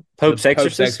Pope's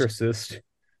Exorcist.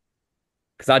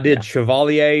 Because I did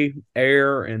Chevalier,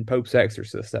 Air, and Pope's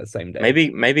Exorcist that same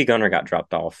day. Maybe Gunner got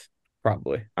dropped off.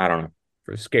 Probably. I don't know.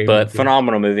 For scary. But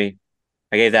phenomenal movie.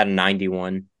 I gave that a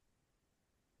 91.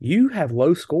 You have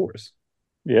low scores.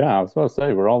 Yeah, I was about to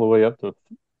say we're all the way up to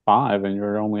 5, and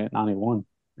you're only at 91.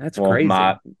 That's crazy.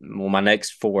 My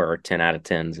next 4 are 10 out of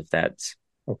 10s. If that's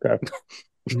okay.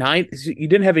 You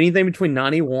didn't have anything between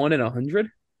 91 and 100?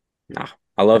 Nah,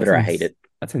 I love it or I hate it.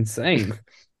 That's insane.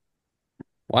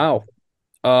 Wow.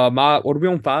 What are we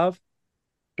on 5?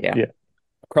 Yeah.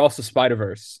 Across the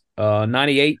Spider-Verse.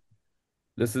 98.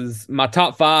 This is my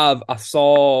top 5. I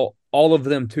saw all of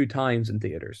them 2 times in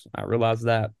theaters. I realized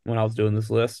that when I was doing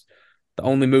this list. The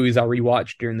only movies I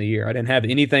rewatched during the year. I didn't have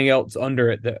anything else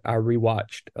under it that I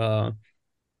rewatched.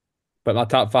 But my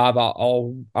top 5,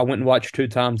 I went and watched 2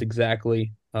 times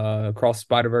exactly. Across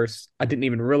Spider-Verse. I didn't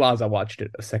even realize I watched it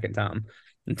a second time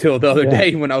until the other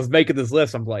day when I was making this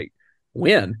list. I'm like,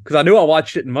 when? Because I knew I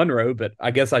watched it in Monroe, but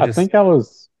I guess I think I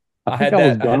was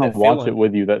gonna watch it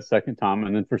with you that second time,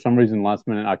 and then for some reason last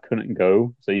minute I couldn't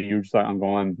go. So you were just like, I'm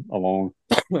going along.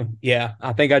 Yeah,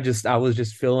 I think I was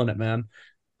just feeling it, man.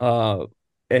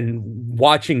 And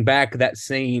watching back that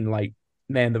scene,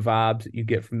 man, the vibes that you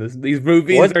get from these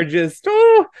movies are just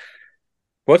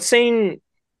What scene?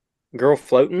 Girl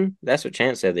floating? That's what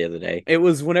Chance said the other day. It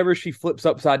was whenever she flips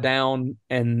upside down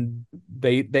and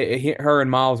they hit her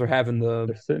and Miles are having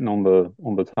they're sitting on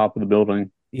the top of the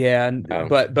building. Yeah,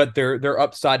 but they're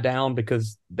upside down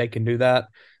because they can do that.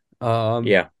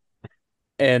 Yeah.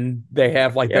 And they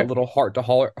have that little heart to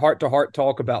heart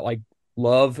talk about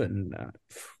love and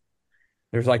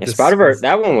there's this Spider-Verse.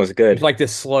 That one was good. There's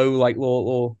this slow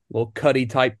little Cuddy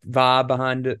type vibe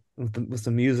behind it with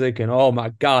the music, and oh my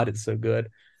god, it's so good.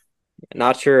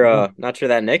 Not sure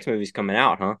that next movie's coming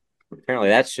out, huh? Apparently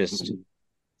that's just it's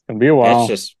gonna be a while. That's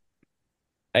just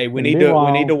we need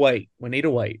to wait. We need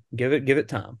to wait. Give it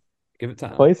time.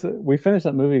 Clay said, we finished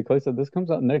that movie. Clay said this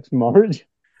comes out next March.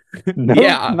 No,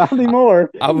 yeah, not anymore.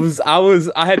 I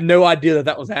had no idea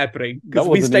that was happening because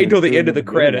we stayed till the end of the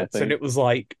credits, and it was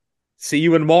see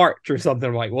you in March or something.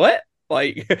 I'm like, what?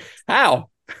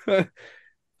 How?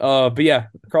 But yeah,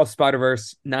 Across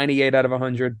Spider-Verse, 98 out of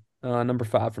 100. Number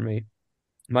 5 for me.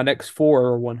 My next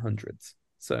 4 are 100s.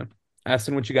 So,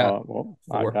 Aston, what you got?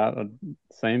 I got the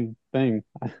same thing.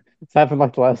 It's happened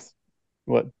the last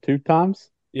 2 times?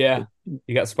 Yeah.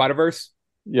 You got Spider-Verse?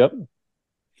 Yep.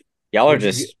 Y'all are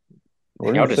just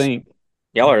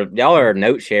y'all are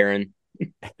note sharing.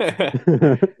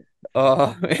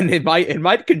 And it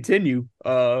might continue.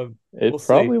 It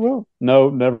probably will. No,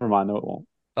 never mind. No, it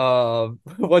won't.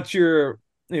 What's your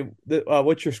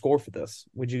score for this?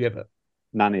 Would you give it?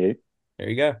 98. There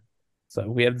you go. So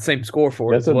we have the same score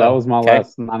for it as well. That was my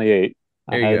last 98.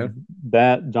 There you go.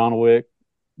 That, John Wick,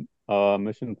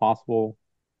 Mission Impossible.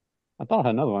 I thought I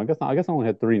had another one. I guess I only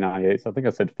had 3 98s. I think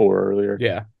I said 4 earlier.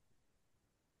 Yeah.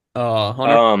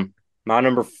 Hunter? My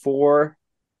number 4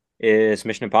 is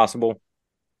Mission Impossible.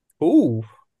 Ooh,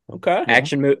 okay.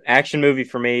 Action movie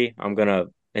for me.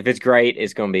 If it's great,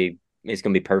 it's gonna be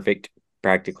perfect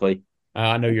practically.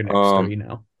 I know your next 3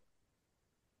 now.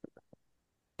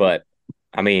 But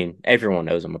I mean, everyone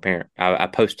knows them. Apparently, I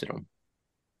posted them.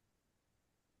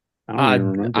 I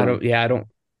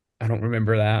don't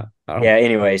remember that.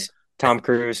 Anyways, Tom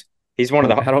Cruise. He's one of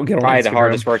the probably the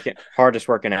hardest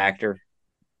working actor.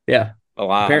 Yeah.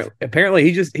 Alive. Apparently,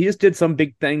 he just did some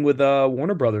big thing with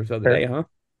Warner Brothers the other day, huh?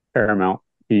 Paramount.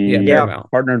 He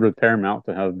partnered with Paramount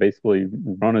to have basically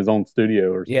run his own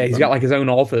studio or something. Yeah, he's got like his own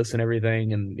office and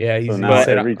everything, and he's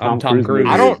every Tom Cruise.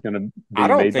 I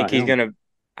don't think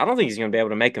he's gonna be able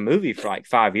to make a movie for like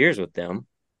 5 years with them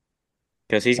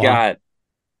because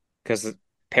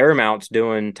Paramount's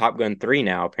doing Top Gun 3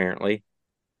 now. Apparently,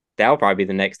 that'll probably be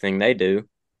the next thing they do,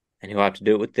 and he'll have to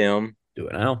do it with them. Do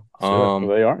it now.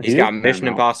 They are. He's got Mission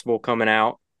Impossible coming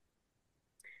out.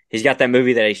 He's got that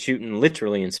movie that he's shooting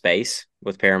literally in space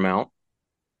with Paramount.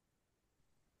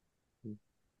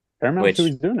 Paramount's who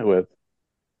he's doing it with.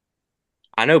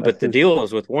 I know, but the deal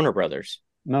is with Warner Brothers.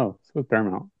 No, it's with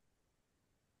Paramount.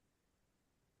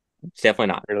 It's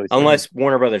definitely not. Unless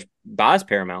Warner Brothers buys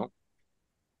Paramount.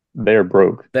 They're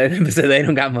broke. They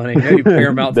don't got money. Maybe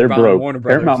Paramount's They're buying broke. Warner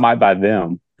Brothers. Paramount might buy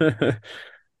them.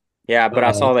 Yeah, but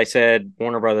I saw they said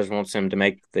Warner Brothers wants him to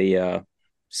make the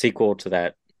sequel to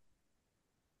that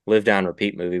Live, Die, and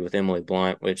Repeat movie with Emily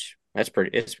Blunt, which it's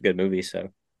a good movie. So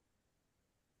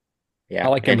yeah, I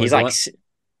like and Emily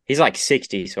he's like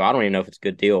 60, so I don't even know if it's a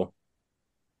good deal.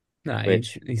 Nah,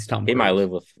 he's Tom Cruise. He might live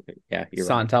with you're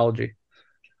Scientology.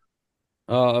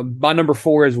 Right. My number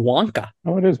 4 is Wonka.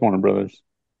 Oh, it is Warner Brothers.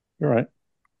 You're right.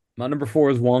 My number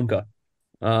 4 is Wonka.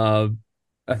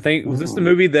 I think was this the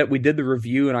movie that we did the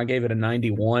review and I gave it a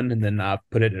 91 and then I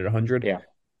put it at 100? Yeah.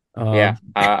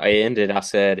 I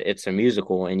said it's a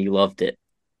musical and you loved it.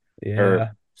 Yeah.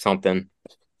 Or something.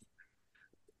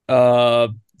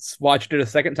 Watched it a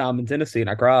second time in Tennessee and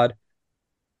I cried.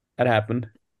 That happened.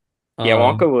 Yeah,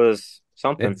 Wonka was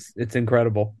something. It's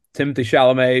incredible. Timothée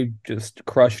Chalamet just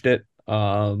crushed it. We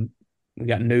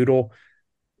got Noodle.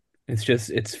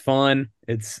 It's fun.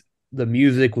 The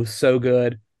music was so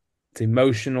good. It's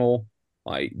emotional.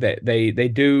 Like they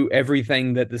do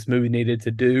everything that this movie needed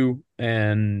to do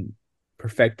and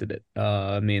perfected it.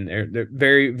 I mean, there are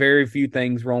very, very few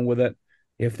things wrong with it,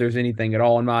 if there's anything at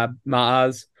all in my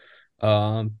eyes.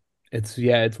 It's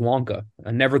Wonka.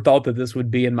 I never thought that this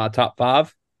would be in my top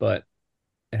 5, but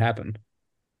it happened.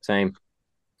 Same.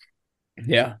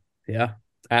 Yeah.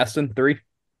 Aston 3.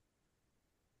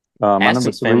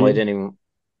 Aston's family didn't even.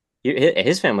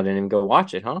 His family didn't even go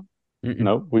watch it, huh?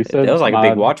 Nope. We said there was like a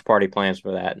big watch party plans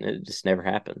for that, and it just never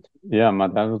happened. Yeah, my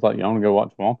dad was like, "You want to go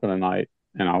watch Wonka tonight?"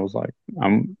 And I was like,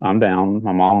 "I'm down."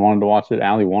 My mom wanted to watch it.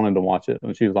 Allie wanted to watch it,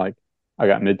 and she was like, "I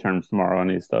got midterms tomorrow. I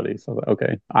need to study." So I was like,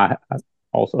 "Okay." I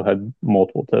also had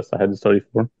multiple tests I had to study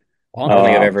for. I don't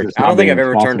think I've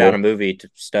ever turned down a movie to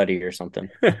study or something.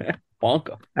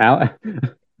 Wonka.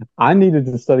 I needed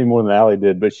to study more than Allie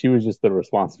did, but she was just the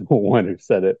responsible one who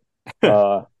said it.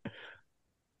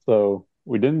 So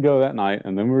we didn't go that night,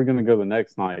 and then we were going to go the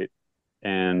next night,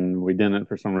 and we didn't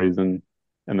for some reason,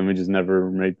 and then we just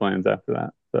never made plans after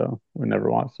that. So we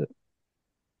never watched it.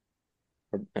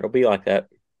 It'll be like that.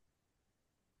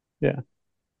 Yeah.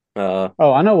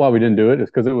 I know why we didn't do it. It's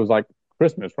because it was like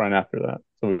Christmas right after that,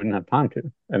 so we didn't have time to.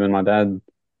 And then my dad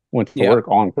went to work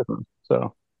on Christmas.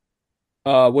 So,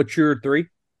 what's your 3?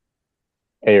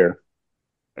 Air.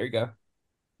 There you go.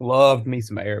 Loved me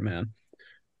some Air, man.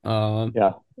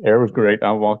 Yeah, Air was great.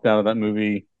 I walked out of that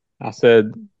movie. I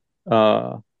said,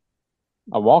 I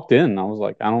walked in. I was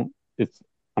like, I'm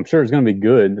sure it's going to be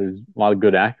good. There's a lot of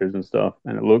good actors and stuff,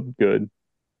 and it looked good.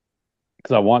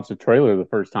 Because I watched the trailer the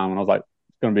first time, and I was like,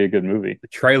 it's going to be a good movie. The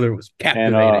trailer was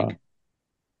captivating.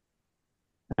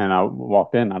 And I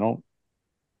walked in. I don't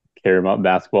care about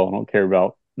basketball. I don't care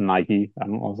about Nike. I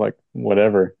was like,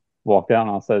 whatever. Walked out,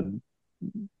 and I said,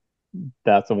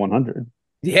 that's a 100.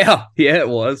 Yeah, it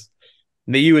was.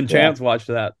 You and Chance watched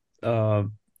that.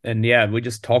 And yeah, we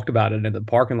just talked about it in the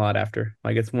parking lot after.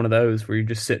 Like, it's one of those where you're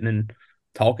just sitting and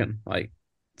talking. Like,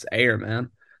 it's Air, man.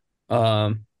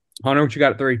 Hunter, what you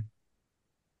got at 3?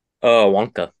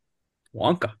 Wonka.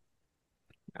 Wonka.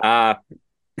 I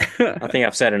think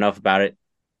I've said enough about it.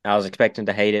 I was expecting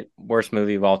to hate it. Worst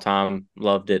movie of all time.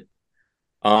 Loved it.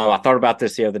 I thought about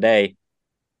this the other day.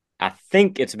 I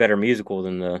think it's a better musical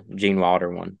than the Gene Wilder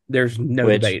one. There's no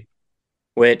debate.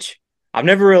 Which I've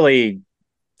never really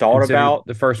thought about.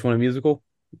 The first one a musical?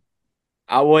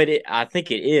 I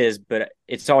think it is, but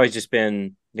it's always just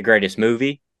been the greatest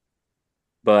movie.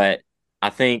 But I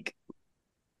think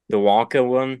the Wonka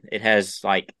one, it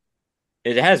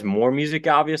has more music,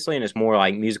 obviously, and it's more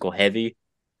like musical heavy.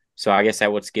 So I guess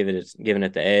that what's giving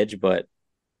it the edge. But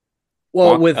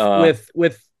with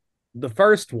the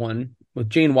first one with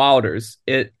Gene Wilder's,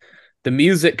 the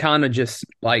music kind of just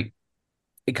like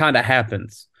it kind of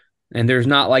happens, and there's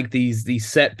not like these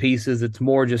set pieces. It's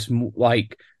more just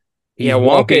like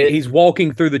he's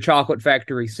walking through the chocolate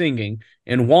factory singing.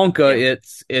 In Wonka,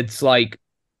 it's like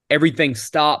everything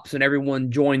stops and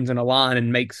everyone joins in a line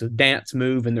and makes a dance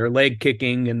move, and they're leg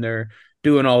kicking and they're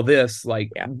doing all this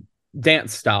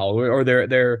dance style, or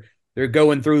they're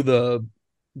going through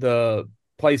the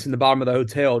place in the bottom of the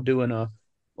hotel doing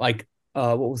what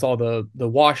was all the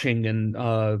washing and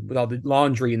with all the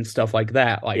laundry and stuff like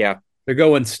that. They're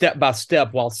going step by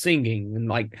step while singing, and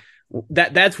like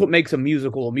that's what makes a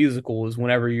musical is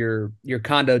whenever you're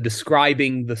kind of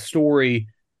describing the story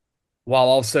while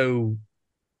also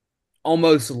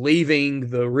almost leaving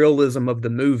the realism of the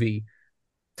movie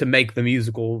to make the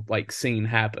musical like scene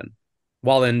happen.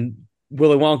 While in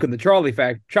Willy Wonka and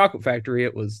the Chocolate Factory,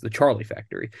 it was the Charlie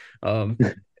Factory.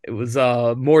 It was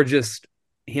more just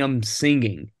him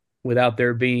singing without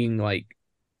there being like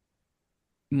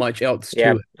much else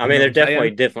to it. I mean, they're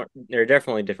definitely different. There are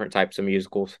definitely different types of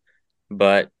musicals,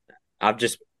 but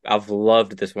I've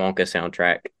loved this Wonka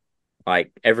soundtrack.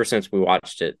 Like ever since we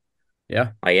watched it.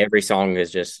 Yeah. Like every song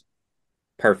is just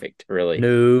perfect, really.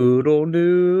 Noodle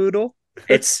noodle.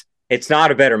 It's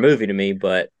not a better movie to me,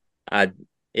 but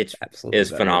it's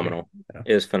phenomenal. Yeah.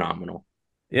 It is phenomenal.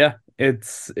 Yeah,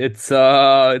 it's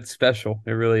special.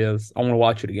 It really is. I want to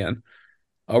watch it again.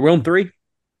 We're on 3.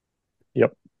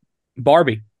 Yep.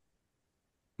 Barbie,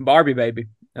 baby.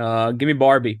 Give me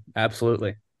Barbie.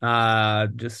 Absolutely.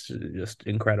 Just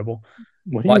incredible.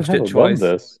 Watched it twice.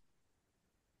 This?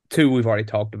 2 we've already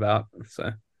talked about.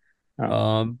 So,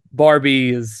 Barbie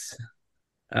is.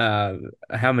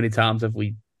 How many times have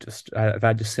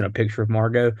I just sent a picture of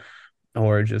Margot,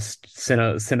 or just sent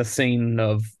a scene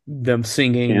of them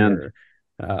singing? Or,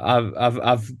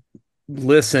 I've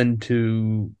listened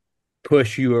to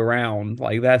Push You Around.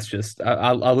 Like that's just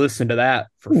I listened to that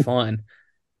for fun.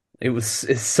 It's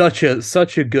such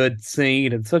a good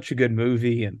scene and such a good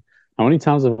movie. And how many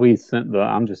times have we sent the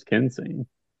I'm Just Ken scene?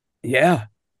 Yeah,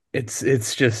 it's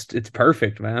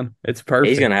perfect, man. It's perfect.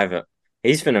 He's gonna have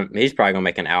He's probably gonna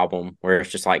make an album where it's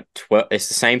just like 12. It's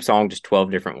the same song, just 12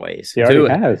 different ways. He already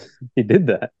has. He did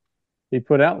that. He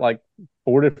put out like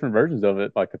 4 different versions of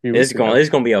it, like a few. It's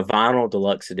gonna be a vinyl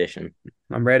deluxe edition.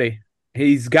 I'm ready.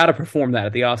 He's got to perform that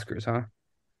at the Oscars, huh?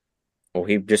 Well,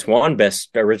 he just won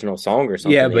Best Original Song or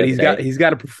something. Yeah, but he's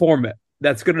got to perform it.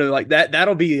 That's gonna like that.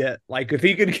 That'll be it. Like if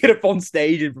he could get up on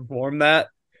stage and perform that,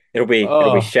 it'll be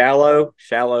Shallow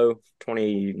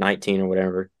 2019 or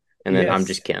whatever, and then I'm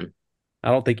Just Ken. I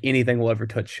don't think anything will ever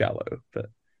touch Shallow, but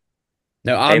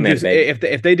no,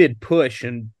 if they did Push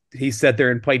and he sat there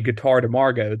and played guitar to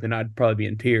Margot, then I'd probably be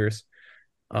in tears.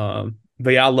 But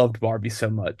yeah, I loved Barbie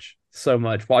so much.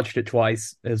 Watched it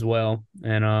twice as well,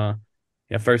 and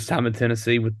first time in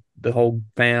Tennessee with the whole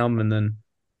fam, and then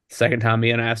second time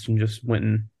me and Aston just went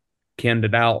and kenned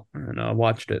it out and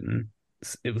watched it, and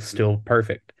it was still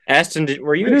perfect. Aston,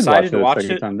 were you excited to watch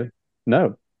it?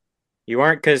 No. You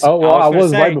weren't, because I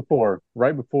was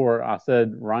right before I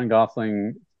said Ryan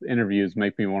Gosling interviews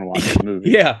make me want to watch the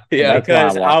movie. yeah,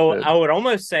 because I would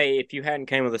almost say if you hadn't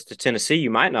came with us to Tennessee,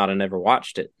 you might not have never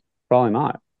watched it. Probably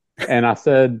not. And I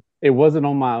said it wasn't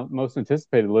on my most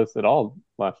anticipated list at all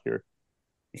last year.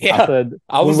 Yeah, I said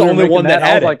I was the only one that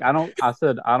had it. I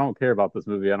don't care about this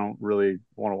movie. I don't really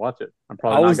want to watch it.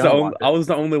 I was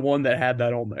the only one that had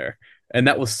that on there, and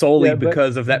that was solely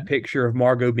because of that picture of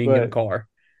Margot being in a car.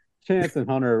 Chance and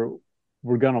Hunter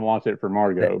were gonna watch it for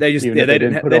Margot. They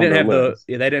didn't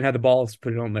have the balls to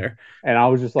put it on there. And I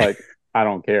was just like, I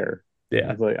don't care. Yeah,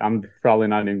 I was like, I'm probably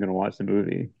not even gonna watch the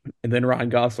movie. And then Ryan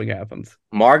Gosling happens.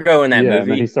 Margot in that movie.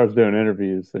 And then he starts doing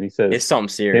interviews and he says it's something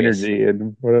serious. Energy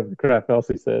and whatever crap else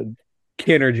he said.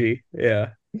 Kinergy, yeah.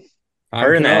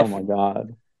 Her in that. Oh my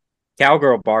god.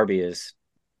 Cowgirl Barbie is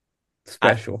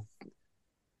special.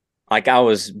 I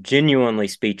was genuinely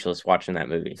speechless watching that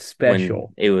movie.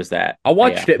 Special. It was that. I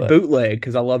watched it bootleg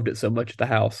because I loved it so much at the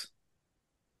house.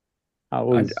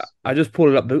 I just pulled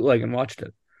it up bootleg and watched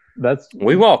it.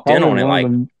 We walked in on it like.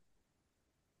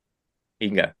 You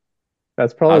can go.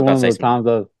 That's probably one of the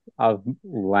times I've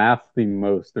laughed the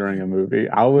most during a movie.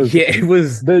 It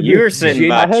was. You were sitting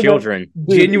by children.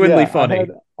 Genuinely funny.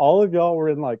 All of y'all were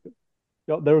in like.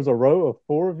 There was a row of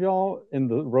 4 of y'all in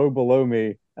the row below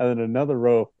me, and then another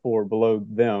row of 4 below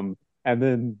them, and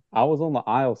then I was on the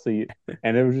aisle seat,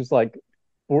 and it was just like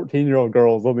 14-year-old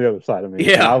girls on the other side of me.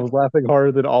 Yeah, and I was laughing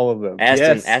harder than all of them.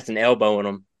 Aston elbowing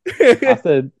them. I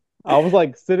said. I was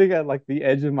like sitting at like the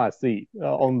edge of my seat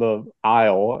on the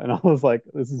aisle, and I was like,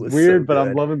 "This is weird, but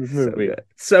I'm loving this movie."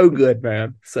 So good,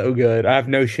 man. So good. I have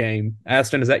no shame.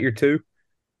 Aston, is that your 2?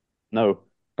 No.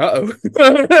 Uh-oh.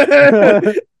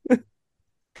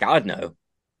 God, no.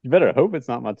 You better hope it's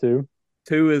not my 2.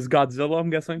 2 is Godzilla, I'm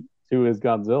guessing. 2 is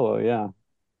Godzilla, yeah.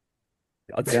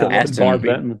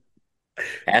 Godzilla.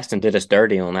 Aston did us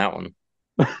dirty on that one.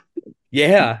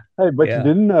 Yeah. Hey, but you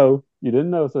didn't know. You didn't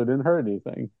know, so it didn't hurt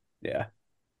anything. Yeah.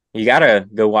 You gotta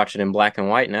go watch it in black and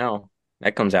white now.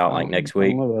 That comes out like next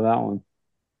week. I don't know that one.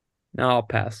 No, I'll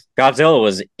pass. Godzilla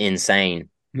was insane.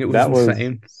 It was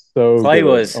insane. So Clay good.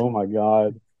 was. Oh my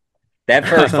god. That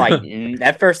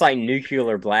first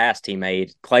nuclear blast he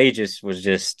made, Clay was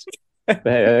just.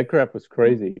 That crap was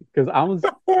crazy because I was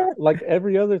like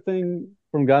every other thing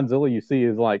from Godzilla you see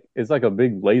is like it's like a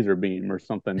big laser beam or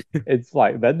something. It's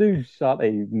like that dude shot a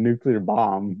nuclear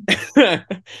bomb.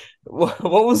 What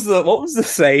was the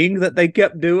saying that they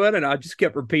kept doing, and I just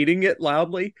kept repeating it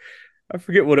loudly? I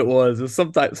forget what it was. It was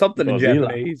something in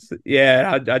Japanese.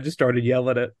 Yeah, I just started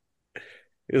yelling it.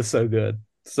 It was so good,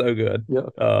 so good. Yeah,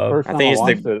 first time I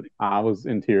watched it, I was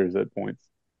in tears at points.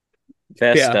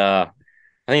 I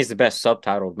think it's the best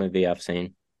subtitled movie I've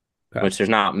seen, which there's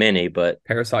not many, but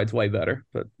Parasite's way better.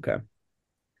 But okay,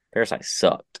 Parasite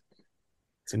sucked.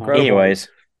 It's incredible. Anyways,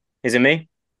 is it me?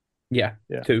 Yeah.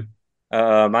 2.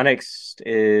 My next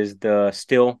is the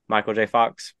Still Michael J.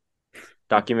 Fox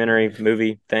documentary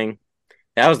movie thing.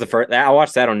 That was the first. I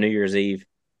watched that on New Year's Eve,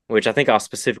 which I think I was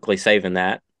specifically saving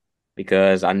that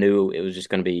because I knew it was just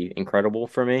going to be incredible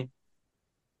for me,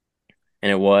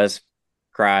 and it was.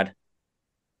 Cried.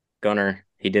 Gunner.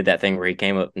 He did that thing where he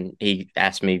came up and he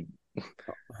asked me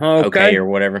okay or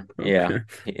whatever. Yeah,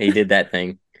 he did that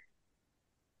thing.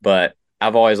 But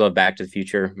I've always loved Back to the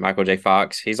Future, Michael J.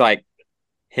 Fox. He's like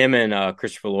him and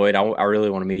Christopher Lloyd. I really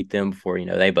want to meet them before,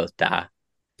 they both die.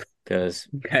 Because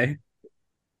one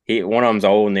of them's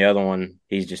old and the other one,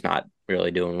 he's just not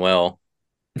really doing well.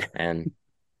 And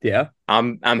yeah,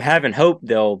 I'm having hope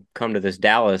they'll come to this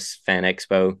Dallas Fan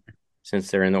Expo since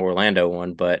they're in the Orlando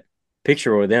one. But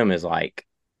picture with them is like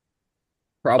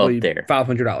probably up there.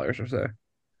 $500 or so.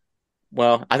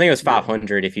 Well, I think it was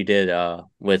 500 if you did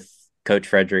with Coach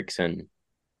Fredericks and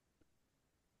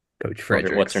Coach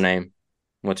Fredericks. What's her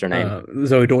name?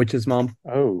 Zoe Deutsch's mom.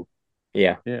 Oh,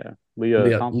 yeah.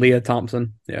 Leah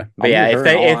Thompson. Yeah. But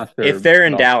yeah, if they're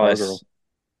in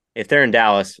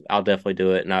Dallas, I'll definitely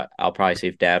do it, and I'll probably see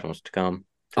if Dad wants to come.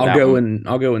 I'll go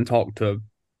and talk to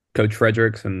Coach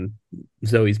Fredericks and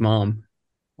Zoe's mom.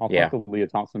 I'll talk to Leah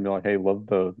Thompson and be like, "Hey, love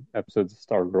the episodes of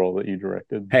Stargirl that you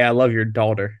directed. Hey, I love your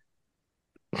daughter.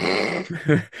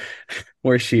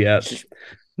 Where's she at?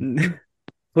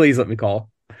 Please let me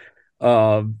call.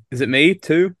 Is it me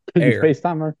too? Can you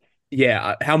FaceTime her?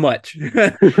 Yeah. How much?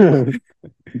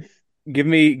 Give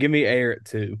me Air at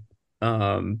 2.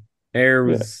 Air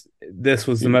was this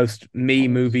was the most me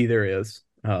movie there is.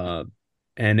 And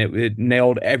it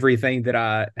nailed everything that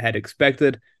I had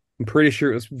expected. I'm pretty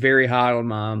sure it was very high on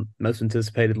my most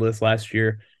anticipated list last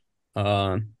year.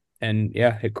 And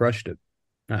yeah, it crushed it.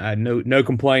 I had no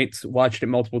complaints. Watched it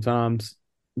multiple times.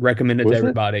 Recommend it to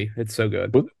everybody. It's so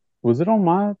good. Was it on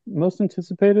my most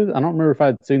anticipated? I don't remember if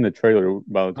I'd seen the trailer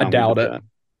by the time. I doubt it.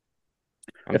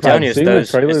 I'm telling you, it's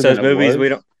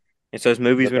those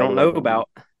movies we don't know about.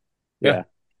 Yeah.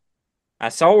 I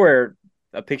saw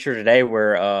a picture today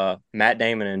where Matt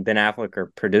Damon and Ben Affleck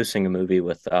are producing a movie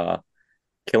with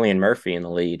Cillian Murphy in the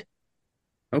lead.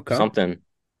 Okay. Something.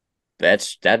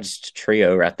 That's a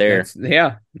trio right there.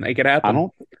 Make it happen.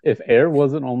 If Air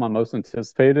wasn't on my most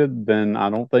anticipated, then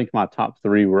I don't think my top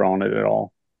 3 were on it at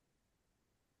all.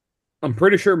 I'm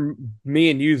pretty sure me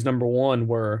and you's number 1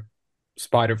 were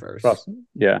Spider-Verse.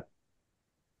 Yeah.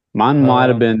 Mine might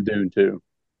have been Dune 2.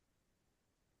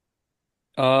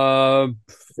 It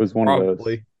was one of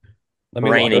those.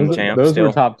 Reigning champ. Those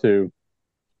were top 2.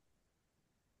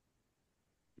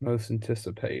 Most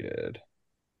anticipated.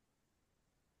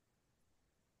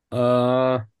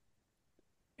 Here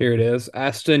it is.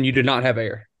 Aston, you did not have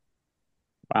Air.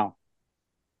 Wow.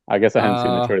 I guess I hadn't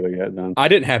seen the trailer yet then. I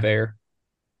didn't have Air.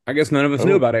 I guess none of us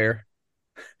knew about Air.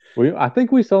 I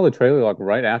think we saw the trailer like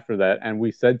right after that, and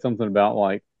we said something about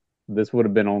like this would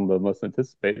have been on the most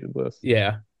anticipated list.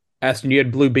 Yeah. Aston, you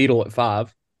had Blue Beetle at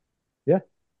 5. Yeah.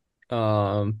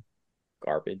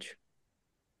 Garbage.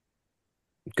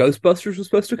 Ghostbusters was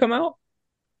supposed to come out?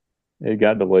 It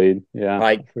got delayed. Yeah.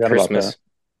 Like Christmas.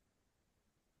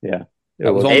 Yeah.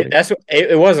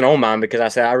 It wasn't on mine because I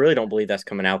said I really don't believe that's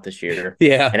coming out this year.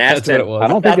 Yeah, and Aston, that's what it was. I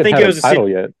don't think it was a title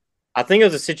yet. I think it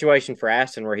was a situation for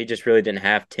Aston where he just really didn't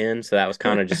have 10, so that was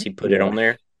kind of just he put it on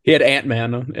there. He had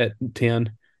Ant-Man at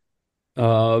 10.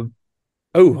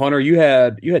 Hunter, you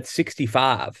had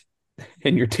 65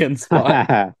 in your 10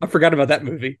 spot. I forgot about that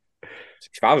movie.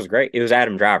 65 was great. It was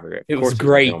Adam Driver. It was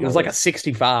great. It was like a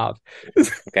 65.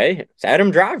 Okay, it's Adam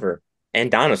Driver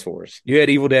and dinosaurs. You had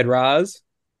Evil Dead Rise.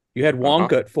 You had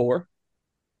Wonka at 4.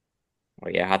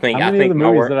 Well, yeah, I How think many of the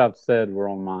movies that I've said were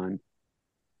on mine?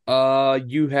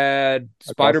 You had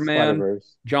Spider-Man,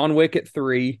 John Wick at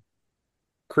 3,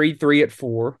 Creed 3 at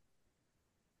 4,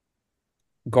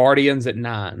 Guardians at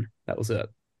 9. That was it.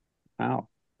 Wow,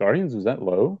 Guardians was that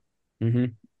low? Mm-hmm.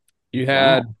 You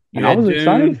had. Wow. I was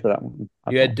excited for that one.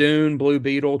 You had Dune, Blue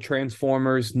Beetle,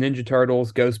 Transformers, Ninja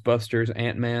Turtles, Ghostbusters,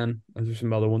 Ant-Man. Those are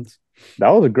some other ones. That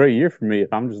was a great year for me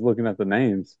if I'm just looking at the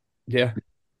names. Yeah.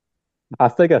 I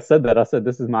think I said that. I said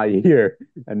this is my year,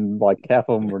 and like half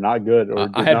of them were not good. Or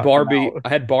I had Barbie. I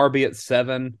had Barbie at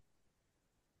 7.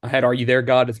 I had Are You There,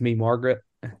 God? It's Me, Margaret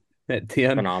at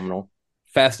 10. Phenomenal.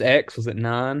 Fast X was at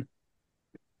 9.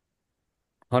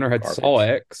 Hunter had Garbage. Saw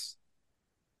X.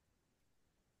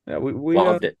 Yeah, we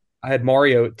loved it. I had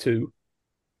Mario at 2.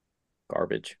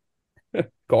 Garbage.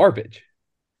 Garbage.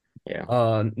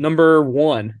 Yeah. Number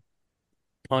 1,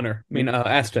 Hunter.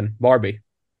 Aston. Barbie.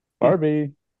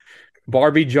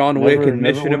 John Wick, and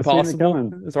Mission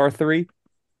Impossible is our 3.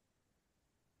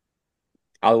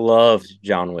 I loved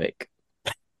John Wick.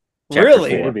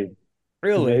 Really?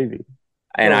 Maybe.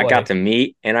 And I got to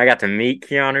meet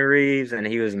Keanu Reeves, and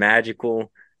he was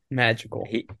magical.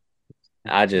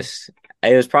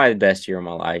 It was probably the best year of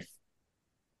my life.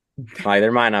 Like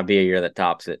there might not be a year that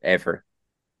tops it ever,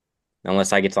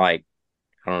 unless I get to like,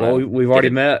 I don't know. Well, we've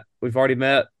already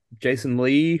met Jason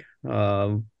Lee.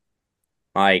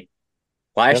 Like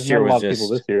last year was just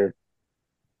this year.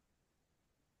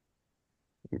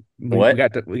 What?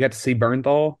 We got to see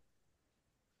Bernthal.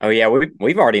 Oh yeah,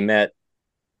 we've already met.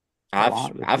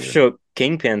 I've shook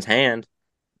Kingpin's hand.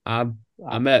 I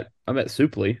met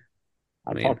Supley.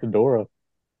 I talked to Dora.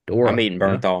 I'm meeting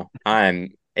Bernthal. Yeah.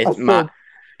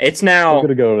 It's now. I'm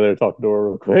gonna go over there and talk to Dora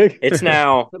real quick. It's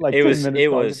now. like it was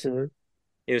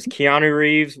It was Keanu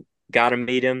Reeves. Got to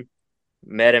meet him.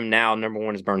 Met him now. Number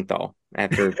 1 is Bernthal.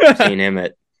 After seeing him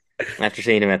at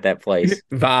that place.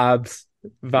 Vibes.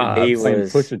 He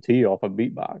was Pusha T off a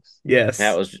beatbox. Yes,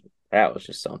 that was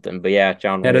just something. But yeah,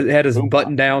 John had his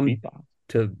button down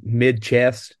to mid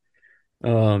chest.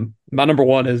 My number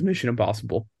 1 is Mission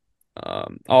Impossible. I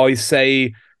always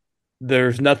say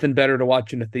there's nothing better to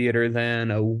watch in a theater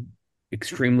than a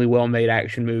extremely well made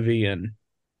action movie, and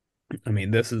I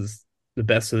mean this is the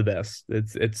best of the best.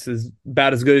 It's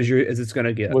about as good as it's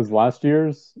gonna get. Was last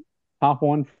year's top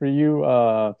 1 for you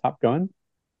Top Gun?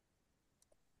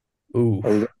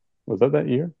 Ooh, was that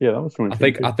year? Yeah, that was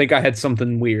 2022. I think I had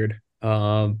something weird.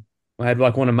 I had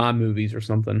like one of my movies or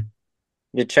something.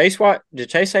 Did Chase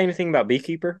say anything about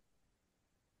Beekeeper?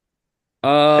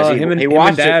 Him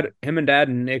and Dad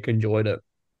and Nick enjoyed it.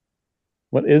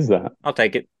 What is that? I'll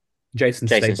take it. Jason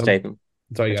Statham.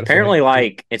 That's all you got to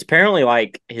say. It's apparently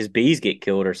like his bees get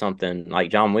killed or something,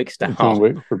 like John Wick style. John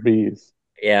Wick for bees.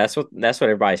 Yeah, that's what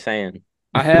everybody's saying.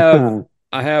 I have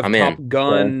Top in.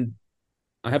 Gun.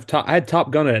 I had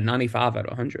Top Gun at a 95 out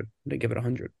of 100. They give it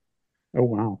 100. Oh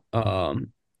wow.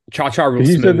 Cha Cha Real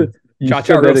Smooth. Cha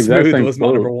Cha Real Smooth was my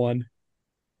number 1.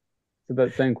 So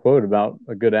that same quote about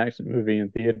a good action movie in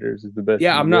theaters is the best.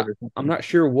 Yeah, I'm not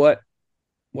sure what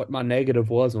my negative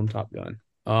was on Top Gun.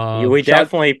 I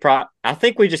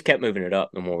think we just kept moving it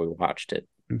up the more we watched it.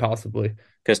 Possibly.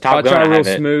 Because Top Gun Real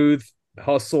Smooth,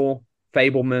 Hustle,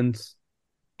 Fablemans,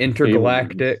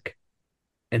 Intergalactic,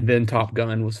 and then Top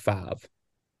Gun was 5.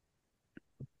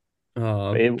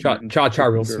 Cha Cha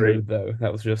Real Smooth though.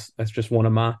 That's just one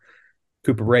of my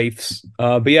Cooper Wraiths.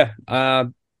 But yeah,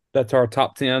 that's our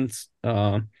top 10s.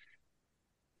 I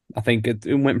think it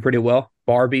went pretty well.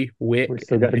 Barbie, Wick, we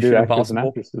still got to do actors and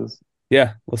actresses.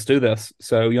 Yeah, let's do this.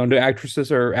 So you want to do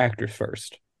actresses or actors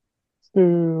first?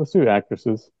 Let's do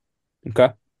actresses. Okay.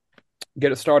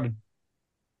 Get it started.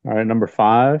 All right, number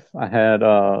 5, I had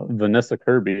Vanessa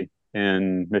Kirby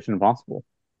in Mission Impossible.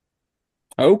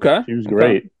 Okay. She was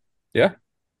great. Yeah.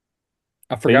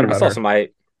 I forgot about her.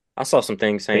 I I saw some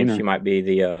things saying she might be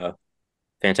the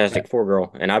Fantastic Four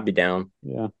girl, and I'd be down.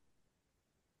 Yeah.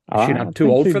 Is she not too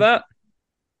old for that?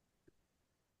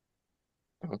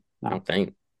 I don't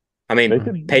think. I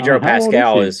mean, Pedro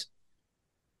Pascal is.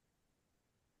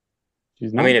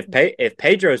 She's not, I mean, if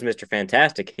Pedro's Mr.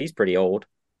 Fantastic, he's pretty old.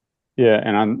 Yeah,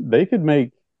 and they could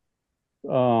make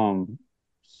Sue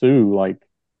like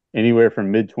anywhere from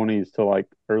mid-20s to like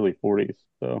early 40s.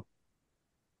 So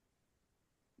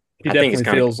she definitely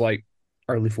feels like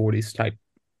early 40s type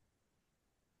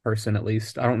person, at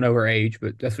least. I don't know her age,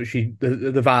 but that's what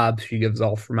the vibes she gives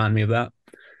off remind me of that.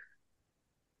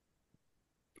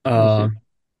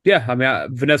 Yeah, I mean,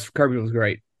 Vanessa Kirby was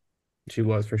great. She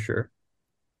was for sure.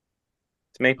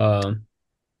 It's me.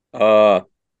 I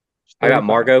got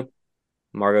Margot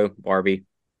Barbie.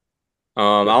 I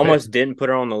almost didn't put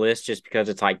her on the list just because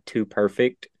it's like too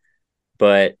perfect,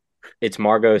 but it's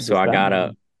Margot, so I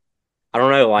gotta. I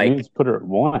don't know, like let's put her at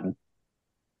 1.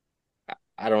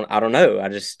 I don't know.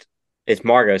 It's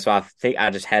Margot, so I think I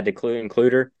just had to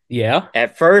include her. Yeah.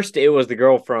 At first, it was the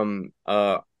girl from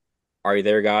Are You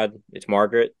There, God? It's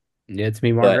Margaret. Yeah, it's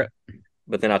me, Margaret.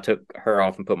 But then I took her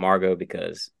off and put Margot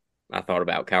because I thought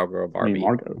about Cowgirl Barbie.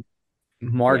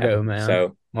 Margot, yeah, man.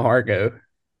 So Margot.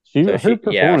 Her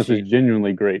performance is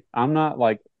genuinely great. I'm not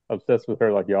like obsessed with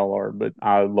her like y'all are, but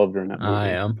I loved her in that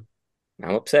movie.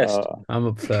 I'm obsessed. I'm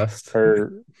obsessed.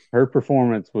 Her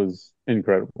performance was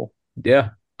incredible. Yeah,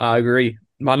 I agree.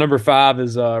 My number 5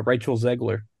 is Rachel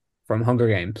Zegler from Hunger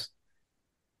Games.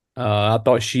 I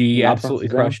thought she absolutely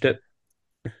crushed it.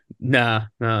 Nah.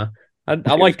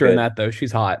 I liked her in that though.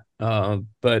 She's hot.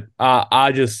 But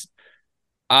I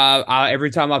every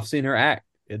time I've seen her act,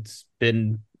 it's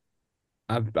been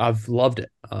I've loved it.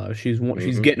 She's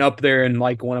getting up there and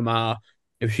like one of my,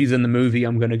 if she's in the movie,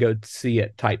 I'm gonna go see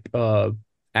it type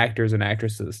actors and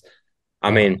actresses. I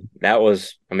mean,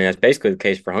 that's basically the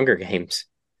case for Hunger Games.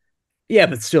 Yeah,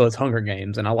 but still, it's Hunger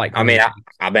Games, and I like.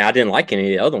 I didn't like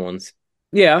any of the other ones.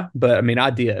 Yeah, but I mean,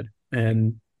 I did,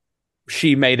 and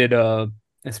she made it.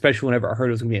 Especially whenever I heard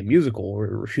it was going to be a musical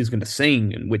or she's going to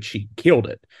sing, in which she killed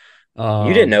it.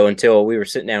 You didn't know until we were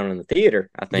sitting down in the theater,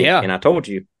 I think, and I told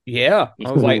you. Yeah,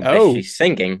 I was like, "Oh, she's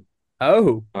singing."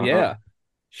 Oh, yeah,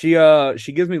 she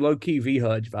gives me low key V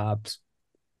Hudge vibes.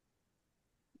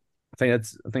 I think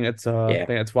that's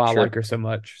why I like her so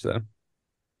much. So,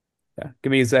 yeah,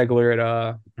 give me Zegler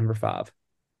at number 5.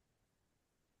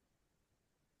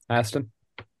 Aston.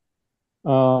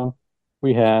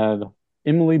 We had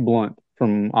Emily Blunt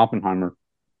from Oppenheimer.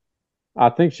 I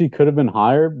think she could have been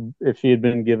higher if she had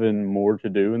been given more to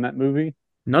do in that movie.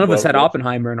 None of us had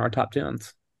Oppenheimer in our top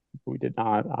 10s. We did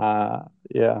not.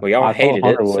 Yeah. We all hated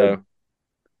it. So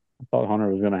I thought Hunter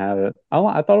was going to have it.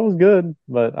 I thought it was good,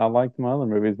 but I liked my other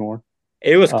movies more.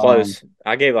 It was close.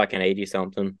 I gave like an 80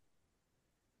 something.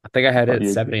 I think I had it at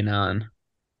 79.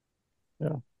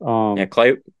 Yeah.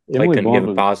 Clay couldn't give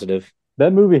a positive.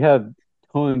 That movie had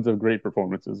tons of great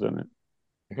performances in it.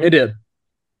 It did.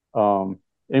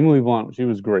 Emily Blunt, she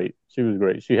was great.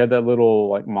 She had that little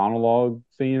like monologue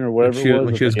scene or whatever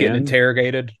when she was getting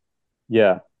interrogated.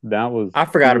 Yeah, that was. I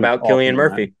forgot about Cillian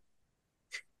Murphy.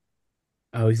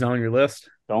 Oh, he's not on your list?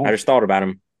 I just thought about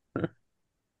him.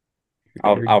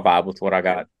 I'll vibe with what I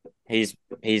got. He's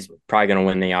probably going to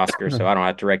win the Oscar, so I don't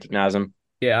have to recognize him.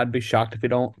 Yeah, I'd be shocked if you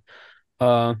don't.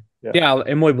 Yeah,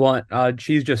 Emily Blunt.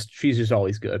 She's just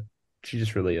always good. She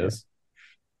just really is.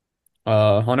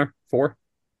 Hunter, 4.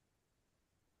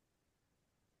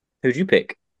 Who'd you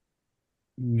pick?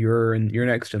 You're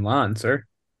next in line, sir.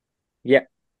 Yeah,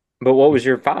 but what was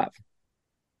your 5?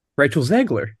 Rachel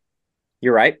Zegler.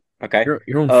 You're right. Okay,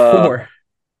 you're on 4.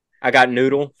 I got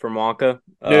Noodle from Wonka.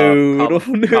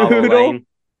 Noodle.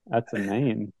 That's a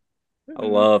name. I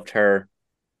loved her.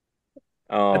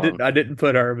 I didn't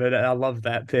put her, but I love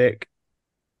that pick.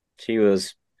 It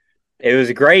was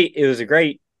a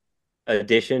great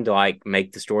addition to like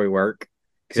make the story work,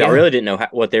 because I really didn't know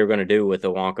what they were going to do with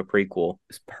the Wonka prequel.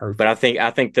 It's perfect. But I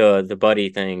think the buddy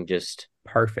thing just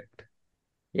perfect.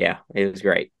 Yeah, it was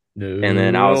great. Noodle, and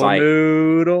then I was like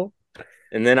Noodle.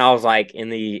 And then I was like in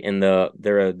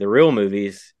the real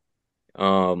movies,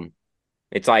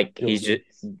 it's like he's just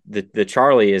the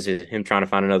Charlie is him trying to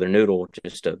find another Noodle,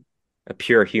 just a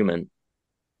pure human.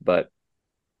 But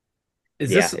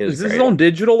is this on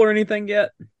digital or anything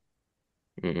yet?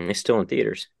 It's still in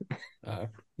theaters.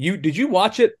 Did you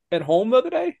watch it at home the other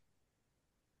day?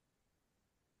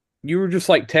 You were just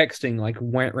like texting, like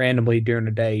went randomly during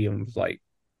the day, and was like,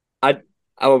 I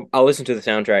listened to the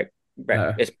soundtrack.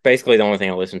 It's basically the only thing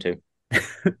I listen to.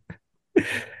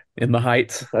 In the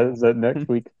Heights. Is that next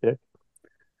week's pick?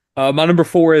 My number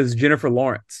 4 is Jennifer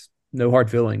Lawrence No hard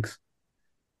feelings.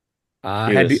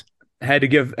 I had to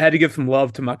give some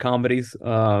love to my comedies,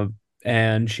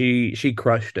 and she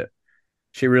crushed it.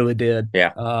 She really did.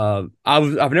 Yeah.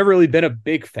 I've never really been a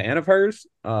big fan of hers.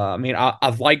 I mean,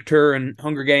 I've liked her in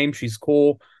Hunger Games. She's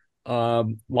cool.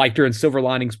 Liked her in Silver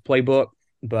Linings Playbook,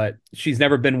 but she's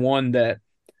never been one that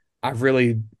I've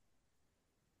really,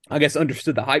 I guess,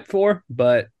 understood the hype for.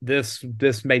 But this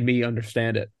made me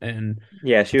understand it, and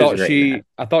yeah,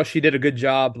 I thought she did a good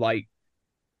job, like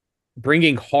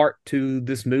bringing heart to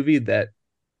this movie that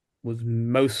was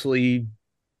mostly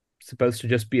supposed to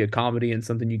just be a comedy and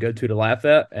something you go to laugh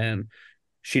at, and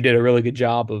she did a really good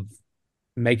job of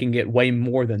making it way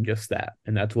more than just that,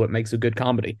 and that's what makes a good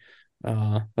comedy.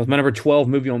 That was my number 12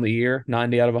 movie on the year,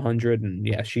 90 out of 100, and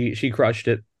yeah, she crushed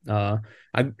it.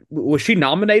 Was she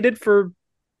nominated for?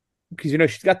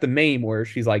 Because she's got the meme where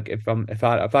she's like, if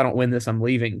I don't win this, I'm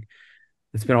leaving.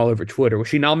 It's been all over Twitter. Was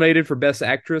she nominated for Best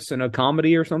Actress in a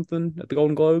comedy or something at the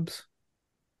Golden Globes?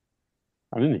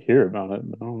 I didn't hear about it,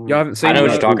 but I don't know. Y'all haven't seen I know it?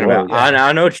 what you're talking about. Yeah.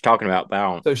 I know what you're talking about, but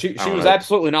I don't. So she was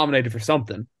absolutely nominated for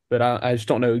something, but I just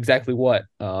don't know exactly what.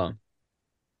 But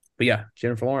yeah,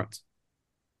 Jennifer Lawrence.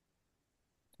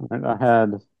 And I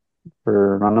had,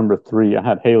 for my number 3, I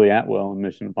had Haley Atwell in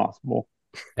Mission Impossible.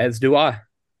 As do I.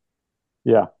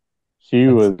 Yeah. She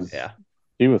was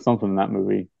something in that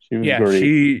movie. She was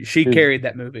great. She carried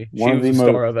that movie. She was the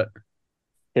star of it.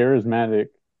 Charismatic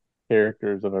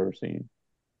characters I've ever seen.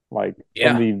 Like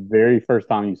from the very first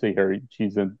time you see her,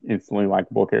 she's an instantly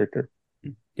likable character.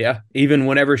 Yeah. Even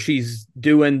whenever she's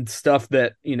doing stuff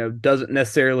that, doesn't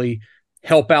necessarily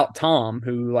help out Tom,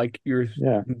 who like you're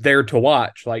there to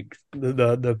watch, like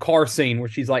the car scene where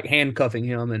she's like handcuffing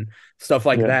him and stuff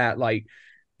like that. Like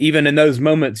even in those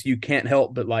moments, you can't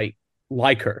help but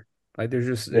like her. Like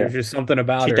there's just something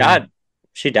about her.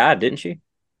 She died, didn't she?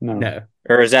 No.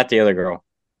 Or is that the other girl?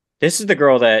 This is the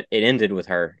girl that it ended with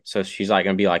her. So she's like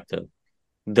going to be like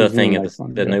the thing of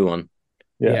the new one.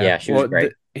 Yeah. She was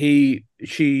great. She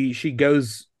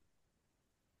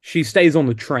stays on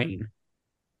the train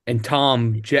and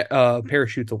Tom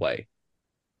parachutes away.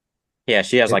 Yeah.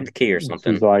 She has like the key or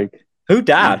something. She's like, who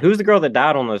died? Who's the girl that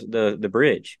died on the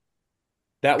bridge?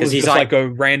 That was just like a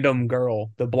random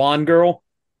girl, the blonde girl.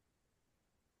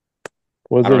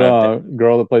 Was it a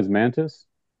girl that plays Mantis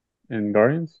in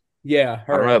Guardians? Yeah,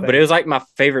 her. I don't know, but it was like my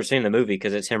favorite scene in the movie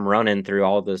because it's him running through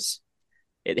all this.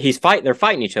 They're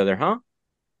fighting each other, huh?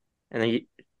 And then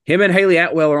him and Haley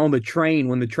Atwell are on the train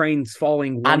when the train's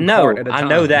falling. I know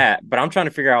that, but I'm trying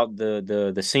to figure out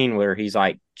the scene where he's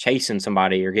like chasing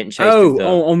somebody or getting chased.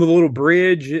 On the little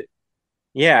bridge.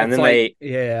 Yeah, and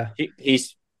then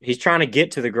he's trying to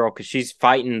get to the girl because she's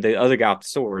fighting the other guy with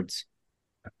swords.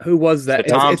 Who was that?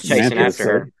 So Tom's chasing after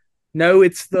her. No,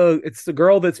 it's the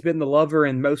girl that's been the lover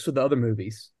in most of the other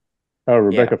movies. Oh,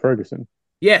 Rebecca Ferguson.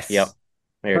 Yes. Yep.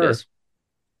 There it is.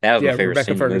 That was my favorite Rebecca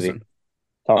scene Ferguson. in the movie.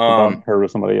 Talked about her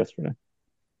with somebody yesterday.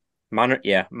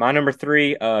 My number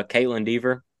 3, Caitlin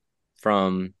Dever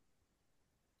from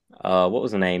what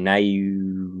was the name?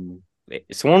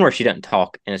 It's the one where she doesn't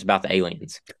talk and it's about the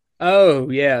aliens. Oh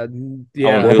yeah. On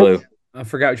Hulu. I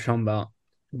forgot what you're talking about.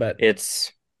 But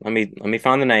it's let me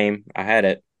find the name. I had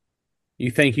it.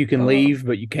 You think you can leave,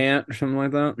 but you can't, or something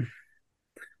like that?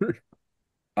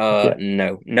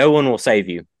 No one will save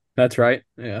you. That's right.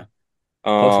 Yeah.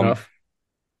 Close enough.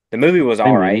 The movie was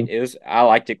all right. I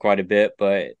liked it quite a bit,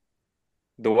 but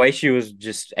the way she was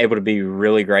just able to be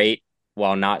really great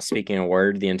while not speaking a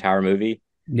word the entire movie.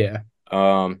 Yeah.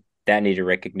 That needed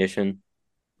recognition.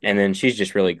 And then she's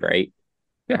just really great.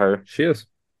 Yeah, she is.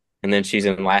 And then she's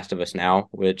in Last of Us now,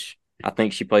 which I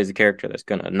think she plays a character that's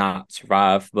gonna not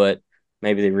survive, but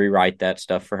maybe they rewrite that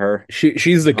stuff for her.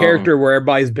 She's the character where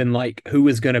everybody's been like, who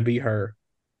is going to be her?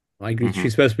 Like,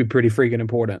 she's supposed to be pretty freaking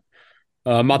important.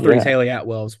 My 3 is Haley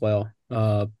Atwell as well.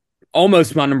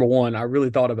 Almost my number 1. I really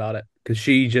thought about it because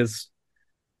she was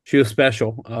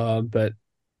special. But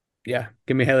yeah,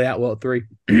 give me Haley Atwell at 3.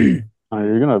 You're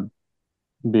going to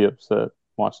be upset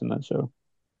watching that show.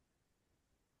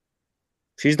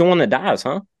 She's the one that dies,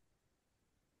 huh?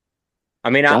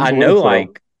 I mean, I know,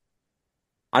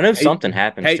 I know something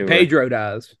happens to her. Pedro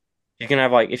dies. She's gonna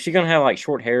have is she gonna have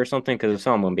short hair or something? Because if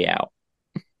so, I'm gonna be out.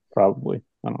 Probably.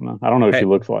 I don't know. I don't know what she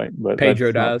looks like, but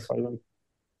Pedro dies.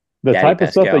 The type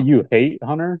of stuff that you hate,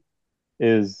 Hunter,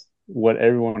 is what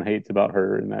everyone hates about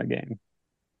her in that game,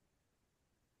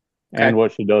 and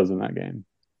what she does in that game.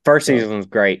 First season was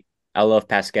great. I love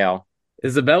Pascal.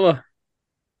 Isabella.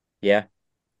 Yeah.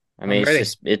 I mean,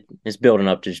 it's building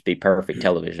up to just be perfect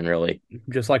television, really.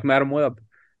 Just like Madam Web.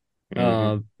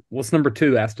 What's number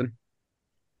 2, Aston?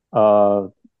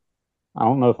 I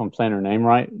don't know if I'm saying her name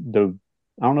right.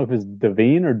 I don't know if it's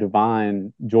Devine or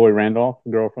Divine Joy Randolph,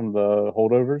 the girl from the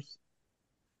Holdovers.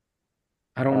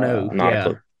 I don't know. Not a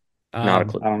clue. Not a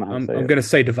clue. I don't know how to say it. I'm going to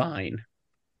say Divine.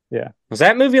 Yeah. Was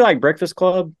that movie like Breakfast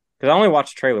Club? Because I only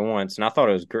watched the trailer once, and I thought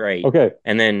it was great. Okay.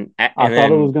 And then I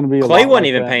thought it was going to be Clay wasn't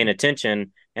even paying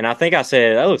attention, and I think I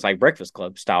said, that looks like Breakfast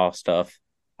Club style stuff.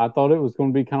 I thought it was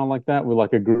going to be kind of like that with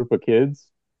like a group of kids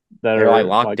that They're are like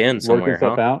locked in somewhere, working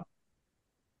stuff out.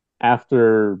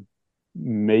 After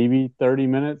maybe 30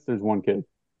 minutes, there's one kid.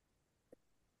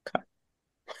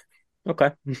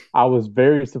 Okay. I was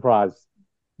very surprised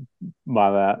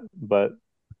by that, but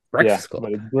Breakfast Club.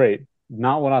 But it's great.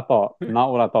 Not what I thought.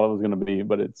 Not what I thought it was going to be,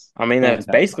 but it's. I mean, that's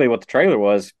basically what the trailer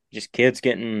was. Just kids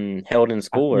getting held in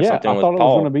school or something. I thought with it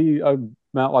Paul. was going to be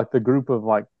about like the group of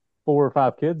like 4 or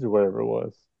 5 kids or whatever it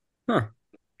was. Huh.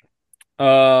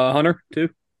 Hunter too.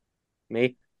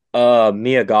 Me.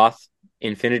 Mia Goth,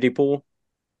 Infinity Pool.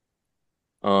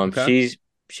 Okay.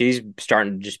 She's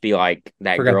starting to just be like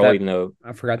that Forgot girl, that- even though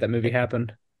I forgot that movie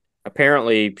happened.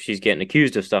 apparently she's getting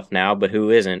accused of stuff now, but who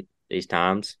isn't these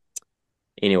times?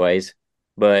 Anyways,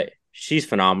 but she's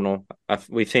phenomenal.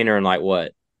 We've seen her in like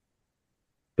what?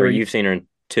 Or 3. you've seen her in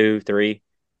 2, 3.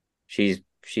 She's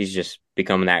just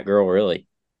becoming that girl, really.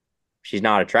 She's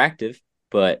not attractive,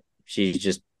 but she's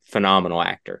just phenomenal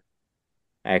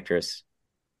actress.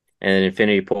 And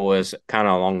Infinity Pool is kind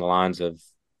of along the lines of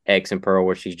X and Pearl,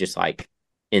 where she's just like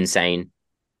insane.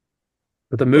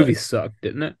 But the movie sucked,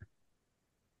 didn't it?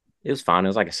 It was fine. It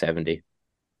was like a 70.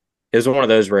 It was one of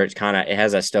those where it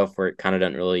has that stuff where it kind of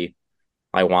doesn't really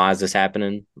like, why is this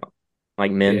happening?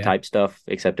 Like Men type stuff,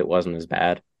 except it wasn't as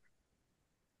bad.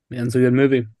 Man, it's a good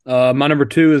movie. My number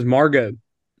 2 is Margot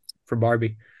for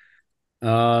Barbie.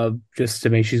 Just to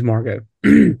me, she's Margot.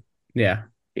 Yeah.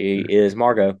 She is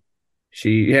Margot.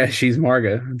 She's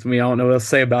Margot. To me, I don't know what else to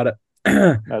say about it.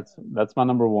 That's my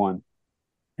number 1.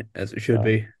 As it should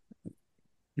be.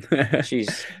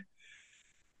 She's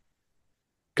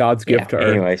God's gift to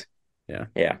her. Anyways.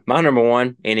 Yeah. My number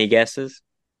 1, any guesses?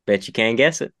 Bet you can't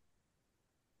guess it.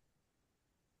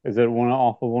 Is it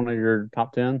off of one of your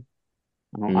top 10?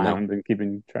 I haven't been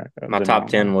keeping track of my top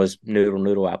 10 was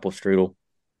Noodle Apple Strudel.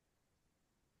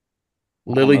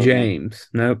 Lily James.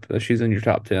 Nope, she's in your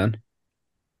top 10.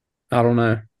 I don't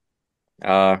know.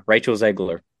 Rachel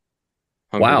Zegler.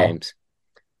 Hunger Games.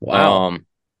 Wow.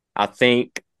 I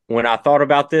think when I thought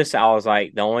about this, I was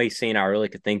like, the only scene I really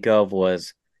could think of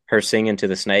was her singing to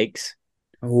the snakes.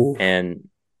 Ooh. And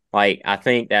like, I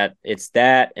think that it's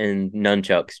that and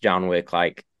Nunchucks, John Wick,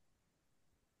 like,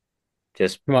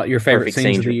 just about your favorite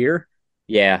scenes of the year.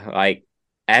 Yeah, like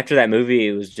after that movie,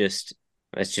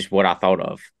 that's just what I thought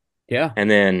of. Yeah,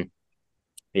 and then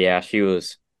she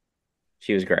was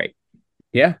great.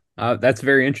 Yeah, that's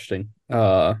very interesting.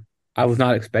 I was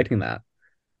not expecting that,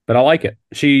 but I like it.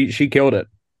 She killed it.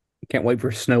 Can't wait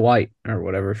for Snow White or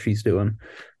whatever she's doing.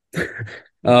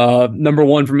 Number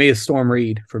 1 for me is Storm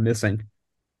Reed for Missing.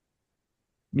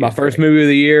 My first movie of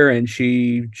the year, and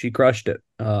she crushed it.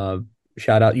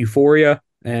 Shout out Euphoria,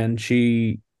 and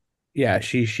she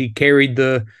carried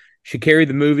the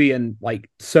movie, and like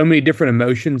so many different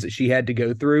emotions that she had to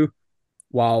go through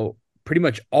while pretty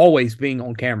much always being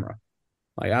on camera.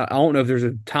 Like I don't know if there's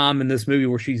a time in this movie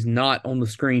where she's not on the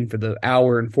screen for the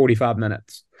hour and 45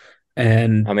 minutes.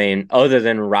 And I mean, other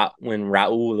than when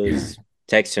Raul is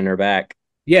texting her back.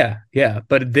 Yeah,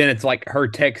 but then it's like her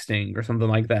texting or something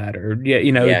like that, or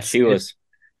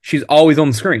she's always on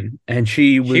the screen, and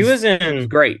she was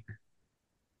great.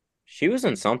 She was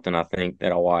in something, I think,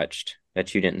 that I watched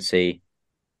that you didn't see.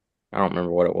 I don't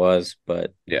remember what it was,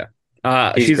 but yeah,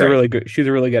 she's a really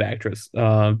good actress.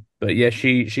 But yeah,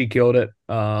 she killed it.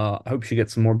 I hope she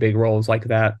gets some more big roles like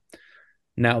that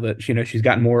now that she's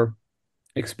gotten more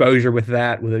exposure with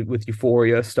that, with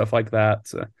Euphoria, stuff like that.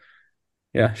 So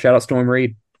yeah, shout out Storm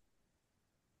Reed.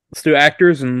 Let's do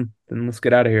actors and then let's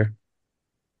get out of here.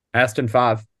 Aston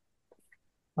 5.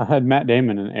 I had Matt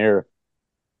Damon in Air.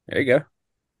 There you go.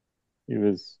 He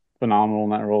was phenomenal in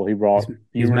that role. He brought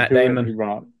he's Matt Damon. He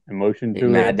brought emotion to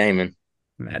Matt it. Damon.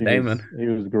 He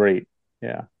was great.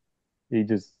 Yeah. He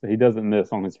doesn't miss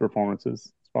on his performances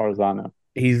as far as I know.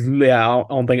 I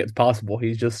don't think it's possible.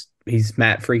 He's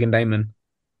Matt freaking Damon.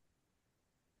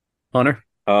 Hunter?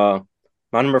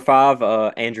 My number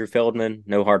 5, Andrew Feldman,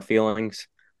 No Hard Feelings.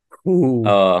 Ooh.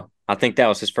 I think that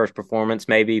was his first performance,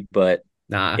 maybe, but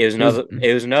nah, it was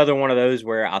another one of those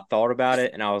where I thought about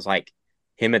it and I was like,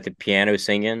 him at the piano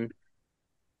singing.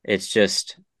 It's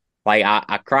just like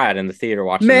I cried in the theater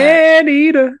watching Man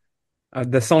Eater.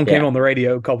 The song came on the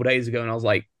radio a couple days ago, and I was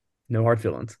like, no hard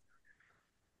feelings.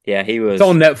 Yeah, he was. It's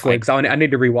on Netflix. I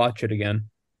need to rewatch it again.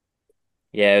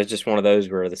 Yeah, it was just one of those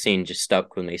where the scene just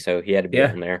stuck with me, so he had to be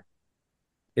on there.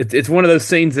 It's one of those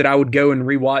scenes that I would go and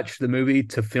rewatch the movie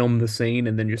to film the scene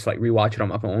and then just like rewatch it on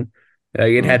my phone.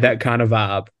 It had that kind of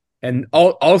vibe. And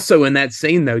also in that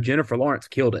scene though, Jennifer Lawrence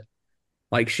killed it.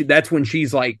 Like that's when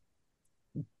she's like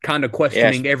kind of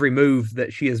questioning every move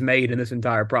that she has made in this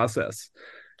entire process.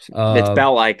 It's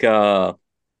about like Kaluuya,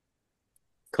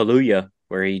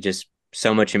 where he just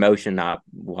so much emotion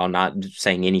while not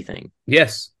saying anything.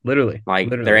 Yes, literally.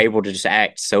 They're able to just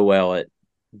act so well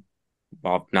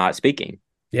while not speaking.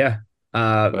 Yeah.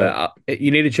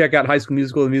 You need to check out High School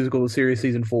Musical, the musical, the series,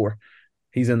 season 4.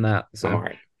 He's in that. So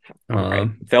all right.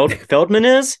 Feldman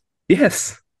is?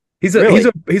 Yes. He's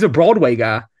a Broadway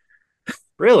guy.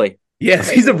 Really? Yes,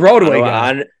 he's a Broadway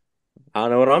guy. I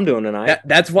know what I'm doing tonight.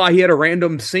 That's why he had a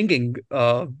random singing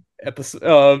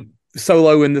episode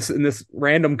solo in this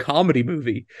random comedy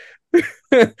movie.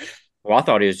 Well, I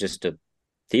thought he was just a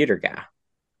theater guy.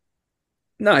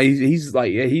 No, he's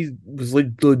like he was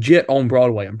legit on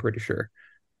Broadway. I'm pretty sure.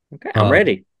 Okay, I'm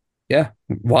ready. Yeah,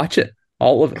 watch it,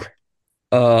 all of it.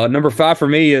 Number 5 for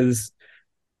me is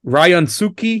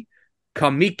Ryosuke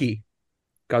Kamiki,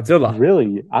 Godzilla.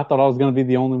 Really? I thought I was going to be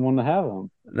the only one to have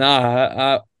him.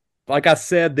 Nah, like I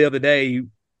said the other day,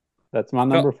 that's my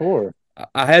number 4.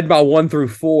 I had my 1 through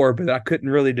 4, but I couldn't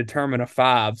really determine a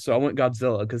 5, so I went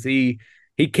Godzilla because he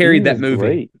carried that movie.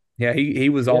 Great. Yeah, he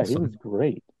was awesome. He was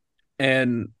great.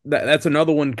 And that's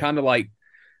another one kind of like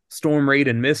Storm Reid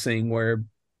and Missing, where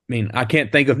I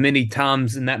can't think of many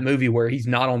times in that movie where he's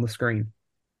not on the screen.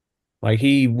 Like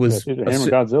he was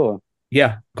Godzilla.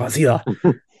 Yeah, Godzilla.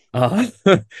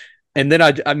 And then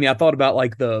I thought about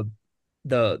like the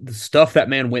stuff that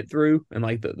man went through and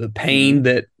like the pain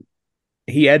that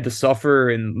he had to suffer,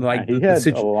 and like he had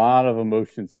a lot of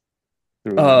emotions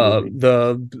through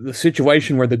the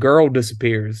situation where the girl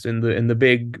disappears in the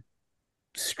big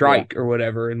strike or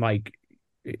whatever, and like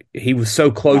he was so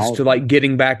close to like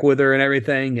getting back with her and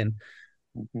everything, and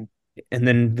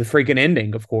then the freaking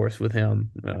ending, of course, with him.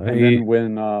 And then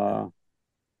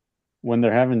when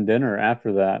they're having dinner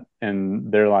after that,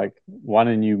 and they're like, "Why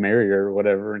didn't you marry her?" or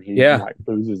whatever, and he like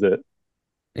loses it.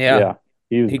 Yeah,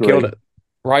 he killed it.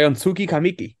 Ryosuke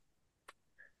Kamiki.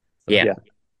 Yeah,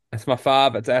 that's my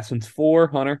 5. That's Aspen's 4.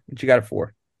 Hunter, what you got it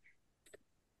for?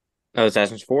 Oh, it's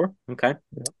Aspen's 4. Okay.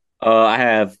 Yeah. I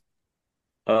have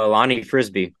Lonnie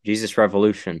Frisbee, Jesus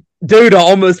Revolution. Dude, I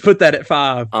almost put that at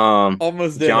 5.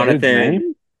 Almost did.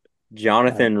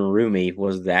 Jonathan Rumi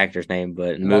was the actor's name,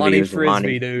 but in the movie Lonnie he was Frisbee,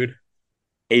 Lonnie. Dude.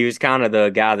 He was kind of the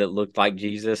guy that looked like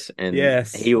Jesus, and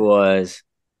he was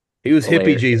hilarious.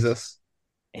 Hippie Jesus.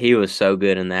 He was so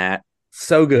good in that.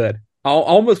 So good. I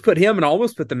almost put him, and I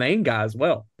almost put the main guy as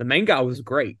well. The main guy was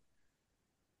great.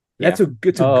 That's a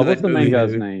good. What's the main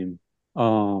guy's name?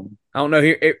 I don't know.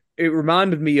 It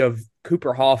reminded me of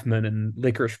Cooper Hoffman and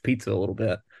Licorice Pizza a little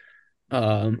bit.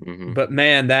 But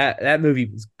man, that movie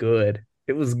was good.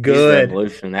 It was good.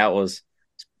 Revolution.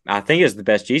 I think it's the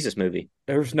best Jesus movie.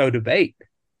 There's no debate.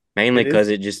 Mainly because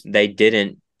they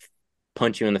didn't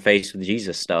punch you in the face with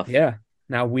Jesus stuff. Yeah.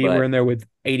 Now we were in there with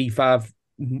 85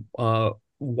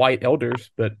 white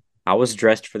elders, but I was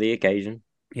dressed for the occasion.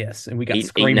 Yes, and we got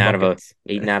eating out of a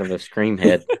scream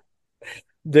head.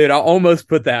 Dude, I almost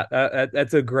put that.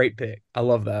 That's a great pick. I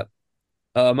love that.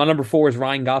 My number 4 is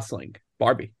Ryan Gosling,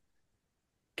 Barbie.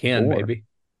 Ken, 4. Baby.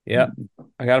 Yeah,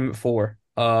 I got him at 4.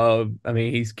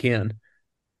 He's Ken.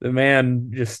 The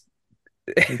man just.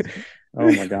 Oh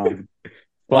my god!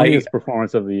 Funniest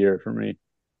performance of the year for me.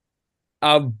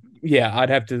 Yeah, I'd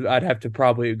have to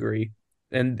probably agree.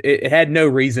 And it had no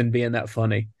reason being that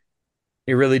funny.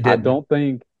 It really did. I don't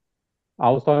think. I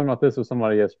was talking about this with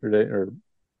somebody yesterday, or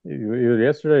either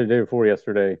yesterday or the day before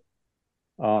yesterday.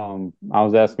 I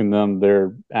was asking them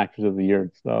their actors of the year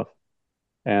and stuff,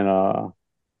 and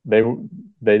they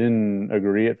didn't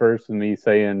agree at first with me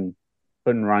saying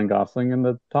putting Ryan Gosling in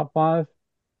the top 5,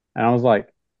 and I was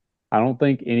like, I don't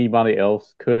think anybody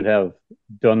else could have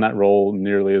done that role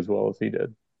nearly as well as he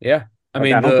did. Yeah. I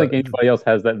don't think anybody else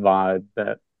has that vibe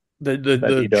that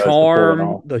the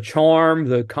charm,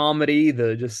 the comedy,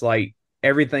 the just like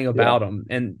everything about him,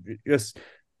 and just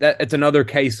that it's another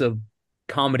case of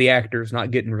comedy actors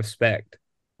not getting respect.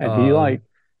 And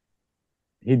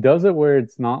he does it where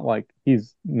it's not like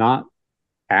he's not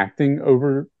acting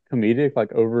over comedic,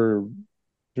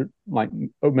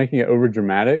 making it over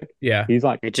dramatic. Yeah, he's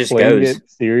like it just playing goes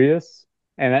it serious,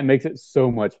 and that makes it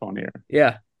so much funnier.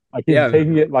 Yeah. Like he's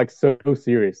taking it like so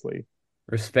seriously.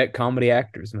 Respect comedy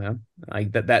actors, man.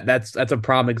 Like that's a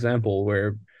prime example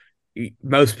where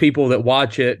most people that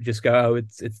watch it just go, "Oh,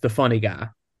 it's the funny guy."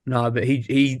 No, but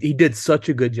he did such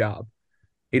a good job.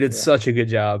 He did such a good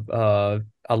job.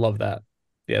 I love that.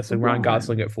 Yeah, so Ryan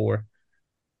Gosling at 4.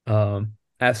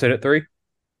 Acid at 3.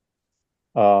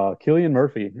 Cillian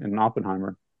Murphy in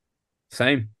Oppenheimer.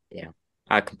 Same. Yeah.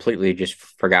 I completely just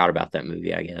forgot about that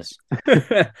movie, I guess.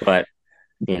 But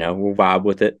we'll vibe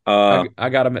with it. I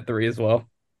got him at 3 as well.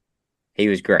 He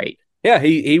was great. Yeah,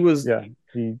 he was. Yeah,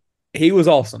 he was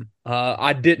awesome.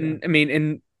 I didn't. I mean,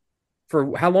 and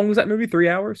for how long was that movie? 3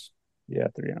 hours. Yeah,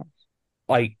 3 hours.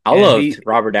 Like I loved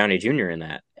Robert Downey Jr. in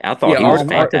that. I thought he was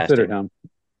fantastic.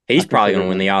 He's probably going to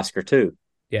win the Oscar too.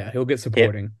 Yeah, he'll get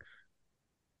supporting.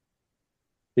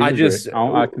 I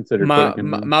consider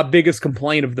my biggest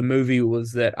complaint of the movie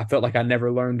was that I felt like I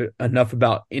never learned enough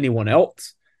about anyone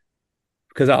else,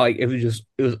 because it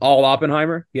was all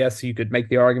Oppenheimer. Yes, you could make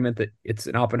the argument that it's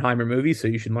an Oppenheimer movie, so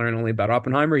you should learn only about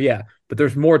Oppenheimer. Yeah, but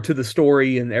there's more to the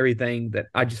story and everything that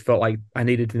I just felt like I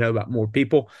needed to know about more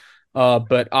people.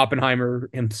 But Oppenheimer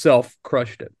himself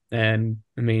crushed it, and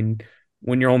I mean,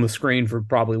 when you're on the screen for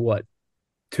probably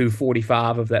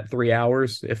 2:45 of that 3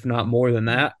 hours, if not more than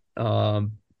that,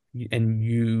 and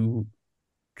you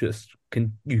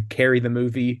carry the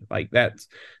movie, like that's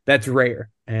rare.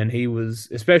 And he was,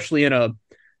 especially in a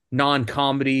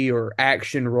non-comedy or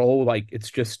action role, like it's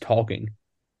just talking.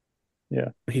 Yeah,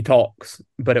 he talks,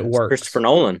 but it works. Christopher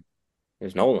Nolan.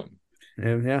 There's Nolan.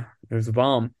 And yeah, there's a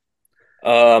bomb.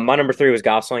 My number 3 was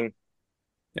Gosling.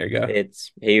 There you go.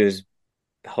 He was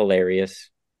hilarious.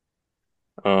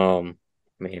 Man,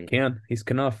 he's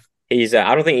Knuff. He's.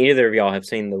 I don't think either of y'all have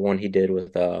seen the one he did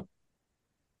with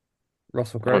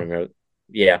Russell Crowe.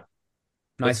 Yeah,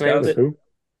 Nice Guys.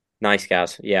 Nice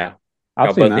Guys. Yeah,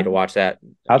 I've both need to watch that.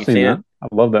 I've seen that. I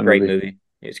love that great movie.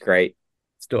 It's great.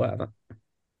 Still haven't.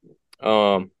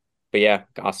 But yeah,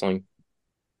 Gosling.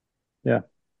 Yeah,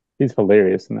 he's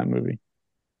hilarious in that movie.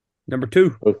 Number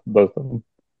 2. Both of them.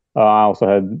 I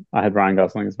had Ryan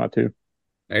Gosling as my 2.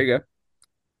 There you go.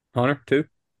 Hunter, 2.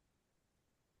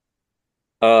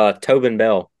 Tobin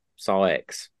Bell, Saw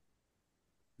X.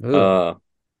 Ooh.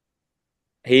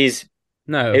 It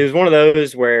was one of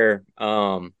those where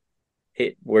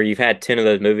where you've had 10 of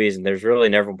those movies and there's really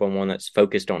never been one that's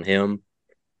focused on him,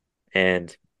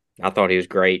 and I thought he was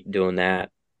great doing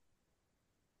that.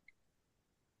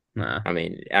 Nah. I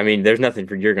mean, there's nothing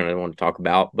you're gonna want to talk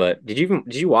about. But did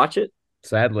you watch it?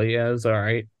 Sadly, yeah, it was all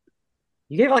right.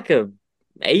 You gave like a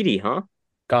 80, huh?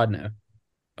 God no.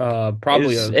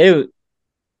 Probably it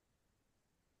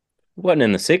wasn't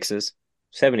in the 6s.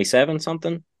 77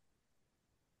 something.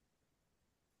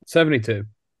 72.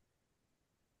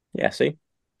 Yeah, see?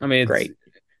 I mean, great.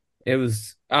 It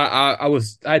was I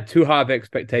had too high of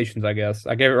expectations, I guess.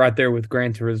 I gave it right there with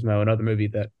Gran Turismo, another movie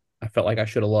that I felt like I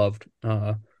should have loved.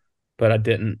 But I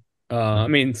didn't. I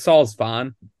mean, Saul's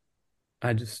fine.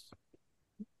 I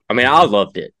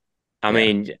loved it. I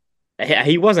mean,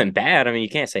 he wasn't bad. I mean, you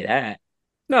can't say that.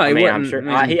 No, I'm sure.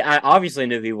 I obviously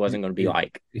knew he wasn't going to be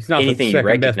like he's not anything the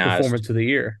second best recognized. Performance of the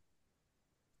year.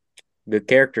 Good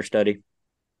character study.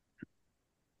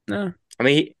 No, I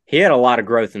mean he had a lot of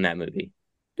growth in that movie.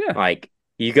 Yeah, like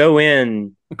you go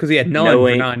in because he had none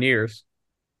for 9 years.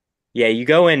 Yeah, you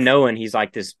go in knowing he's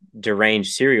like this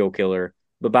deranged serial killer,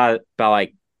 but by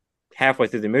like halfway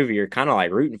through the movie, you're kind of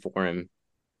like rooting for him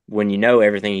when you know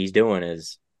everything he's doing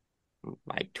is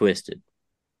like twisted.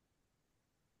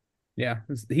 Yeah,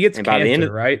 he gets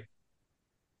cancer, right?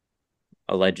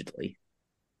 Allegedly.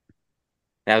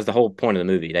 That was the whole point of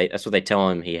the movie. That's what they tell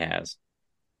him he has.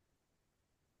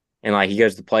 And like he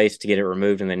goes to the place to get it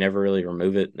removed, and they never really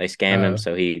remove it. They scam him,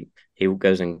 so he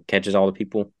goes and catches all the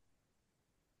people.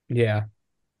 Yeah.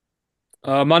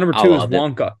 My number 2 is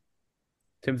Wonka.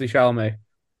 Timothée Chalamet.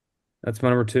 That's my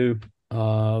number 2.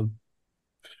 I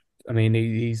mean,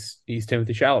 he's Timothée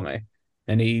Chalamet,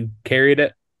 and he carried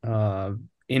it.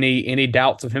 Any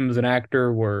doubts of him as an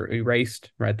actor were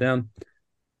erased right then.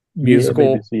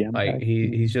 Musical, like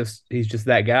he's just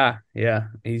that guy. Yeah,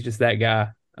 he's just that guy.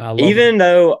 Even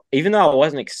though I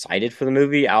wasn't excited for the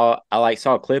movie, I like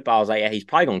saw a clip. I was like, yeah, he's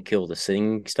probably gonna kill the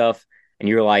singing stuff. And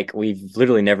you were like, we've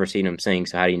literally never seen him sing,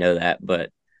 so how do you know that?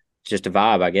 But it's just a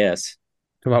vibe, I guess.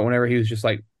 Talk about whenever he was just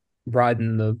like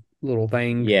riding the little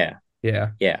thing. Yeah.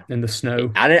 In the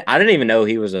snow. I didn't even know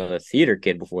he was a theater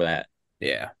kid before that.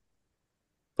 Yeah.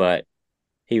 But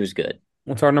he was good.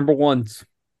 What's our number 1s?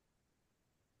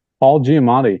 Paul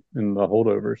Giamatti in The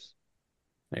Holdovers.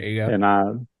 There you go.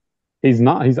 And he's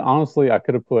honestly, I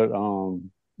could have put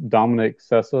Dominic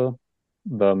Sessa,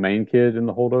 the main kid in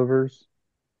The Holdovers,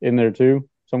 in there too,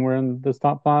 somewhere in this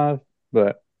top 5.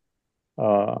 But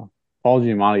Paul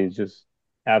Giamatti is just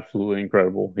absolutely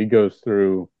incredible. He goes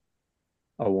through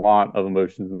a lot of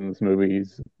emotions in this movie.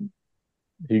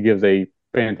 He gives a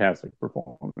fantastic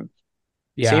performance.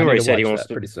 Yeah, Seymour said he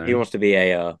wants to be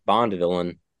a Bond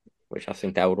villain, which I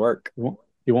think that would work.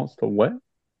 He wants to what?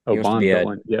 A Bond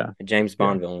villain, yeah. A James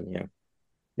Bond villain, yeah.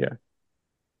 Yeah.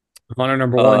 Hunter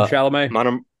number one,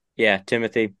 Chalamet.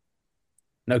 Timothy.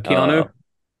 No Keanu.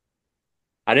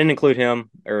 I didn't include him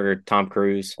or Tom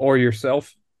Cruise or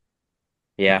yourself.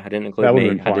 Yeah, I didn't include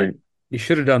me. I did. You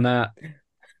should have done that.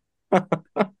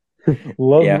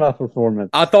 Love my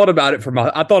performance. I thought about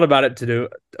it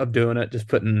doing it, just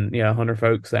putting Hunter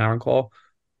Folks, Ironclaw.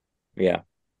 Yeah,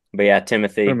 but yeah,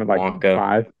 Timothy Wonka.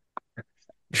 5.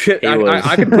 Shit,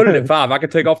 I could put it at 5. I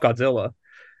could take off Godzilla.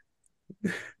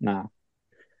 Nah,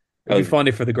 it'd be funny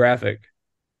for the graphic.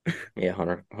 Yeah,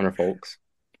 Hunter Folks.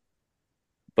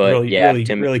 But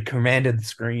really commanded the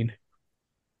screen.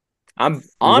 I'm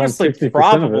honestly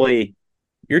probably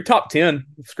your top 10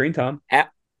 screen time.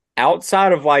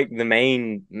 Outside of like the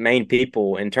main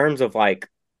people, in terms of like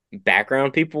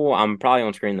background people, I'm probably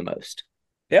on screen the most.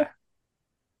 Yeah.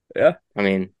 I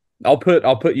mean, I'll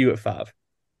put you at 5.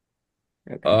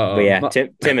 Okay. But yeah,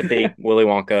 Timothy, Willy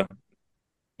Wonka.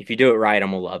 If you do it right,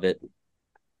 I'm gonna love it.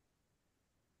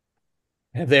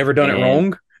 Have they ever done it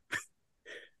wrong?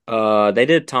 They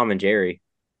did Tom and Jerry.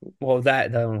 Well,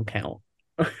 that don't count.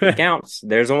 It counts.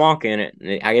 There's a Wonka in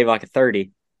it. I gave like a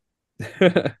 30.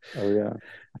 Oh yeah.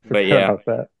 But yeah,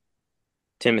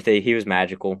 Timothy, he was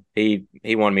magical. He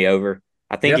won me over.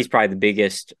 I think he's probably the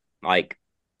biggest like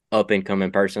up and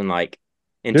coming person. Like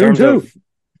in terms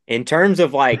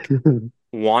of like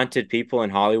wanted people in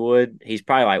Hollywood, he's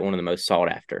probably like one of the most sought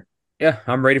after. Yeah,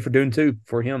 I'm ready for Dune 2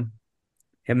 for him.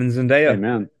 Him and Zendaya.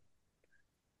 Amen.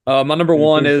 My number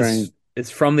one is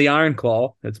from the Iron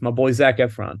Claw. It's my boy Zac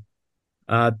Efron.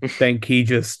 I think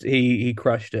he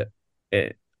crushed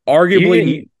it.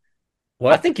 Arguably,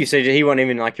 what? I think you said he wasn't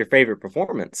even like your favorite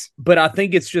performance. But I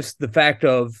think it's just the fact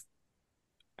of.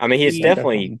 I mean, it's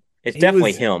definitely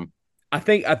him. I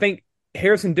think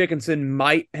Harrison Dickinson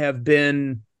might have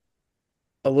been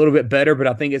a little bit better, but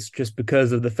I think it's just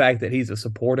because of the fact that he's a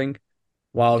supporting,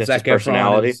 while just Zac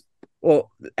Efron is.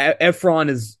 Well, Efron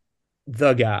is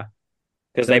the guy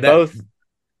because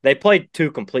they played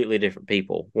two completely different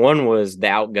people. One was the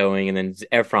outgoing, and then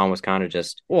Efron was kind of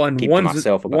just one's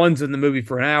in the movie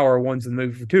for an hour, one's in the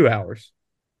movie for 2 hours.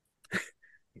 I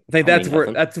think that's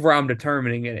where I'm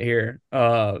determining it here.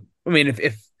 I mean,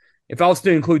 if I was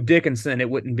to include Dickinson, it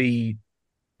wouldn't be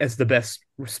as the best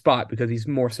spot because he's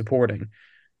more supporting.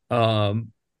 But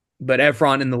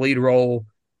Efron in the lead role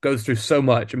goes through so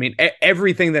much. I mean,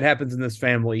 everything that happens in this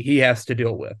family, he has to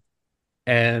deal with.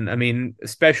 And I mean,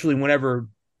 especially whenever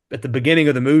at the beginning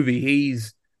of the movie,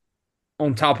 he's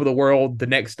on top of the world, the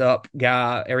next up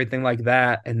guy, everything like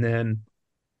that. And then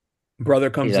brother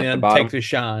comes in, takes his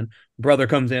shine. Brother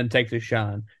comes in, takes his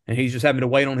shine. And he's just having to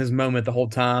wait on his moment the whole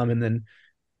time. And then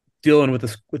dealing with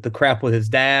the crap with his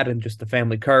dad and just the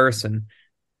family curse and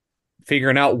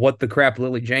figuring out what the crap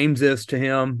Lily James is to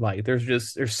him. Like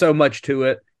there's so much to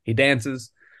it. He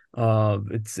dances.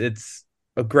 It's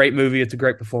a great movie. It's a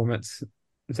great performance.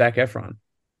 Zac Efron.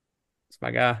 It's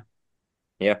my guy.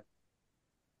 Yeah.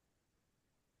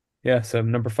 Yeah. So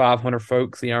number 5, Hunter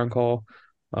Folks, the Iron Claw.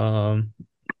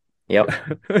 Yep.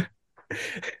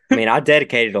 I mean, I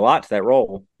dedicated a lot to that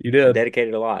role. You did. I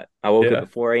dedicated a lot. I woke up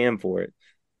at 4 a.m. for it.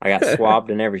 I got swabbed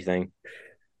and everything.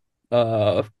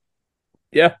 Yeah,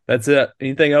 that's it.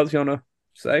 Anything else you want to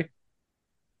say?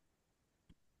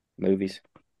 Movies.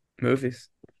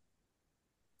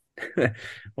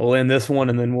 We'll end this one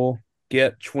and then we'll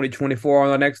get 2024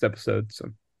 on the next episode. So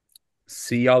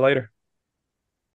see y'all later.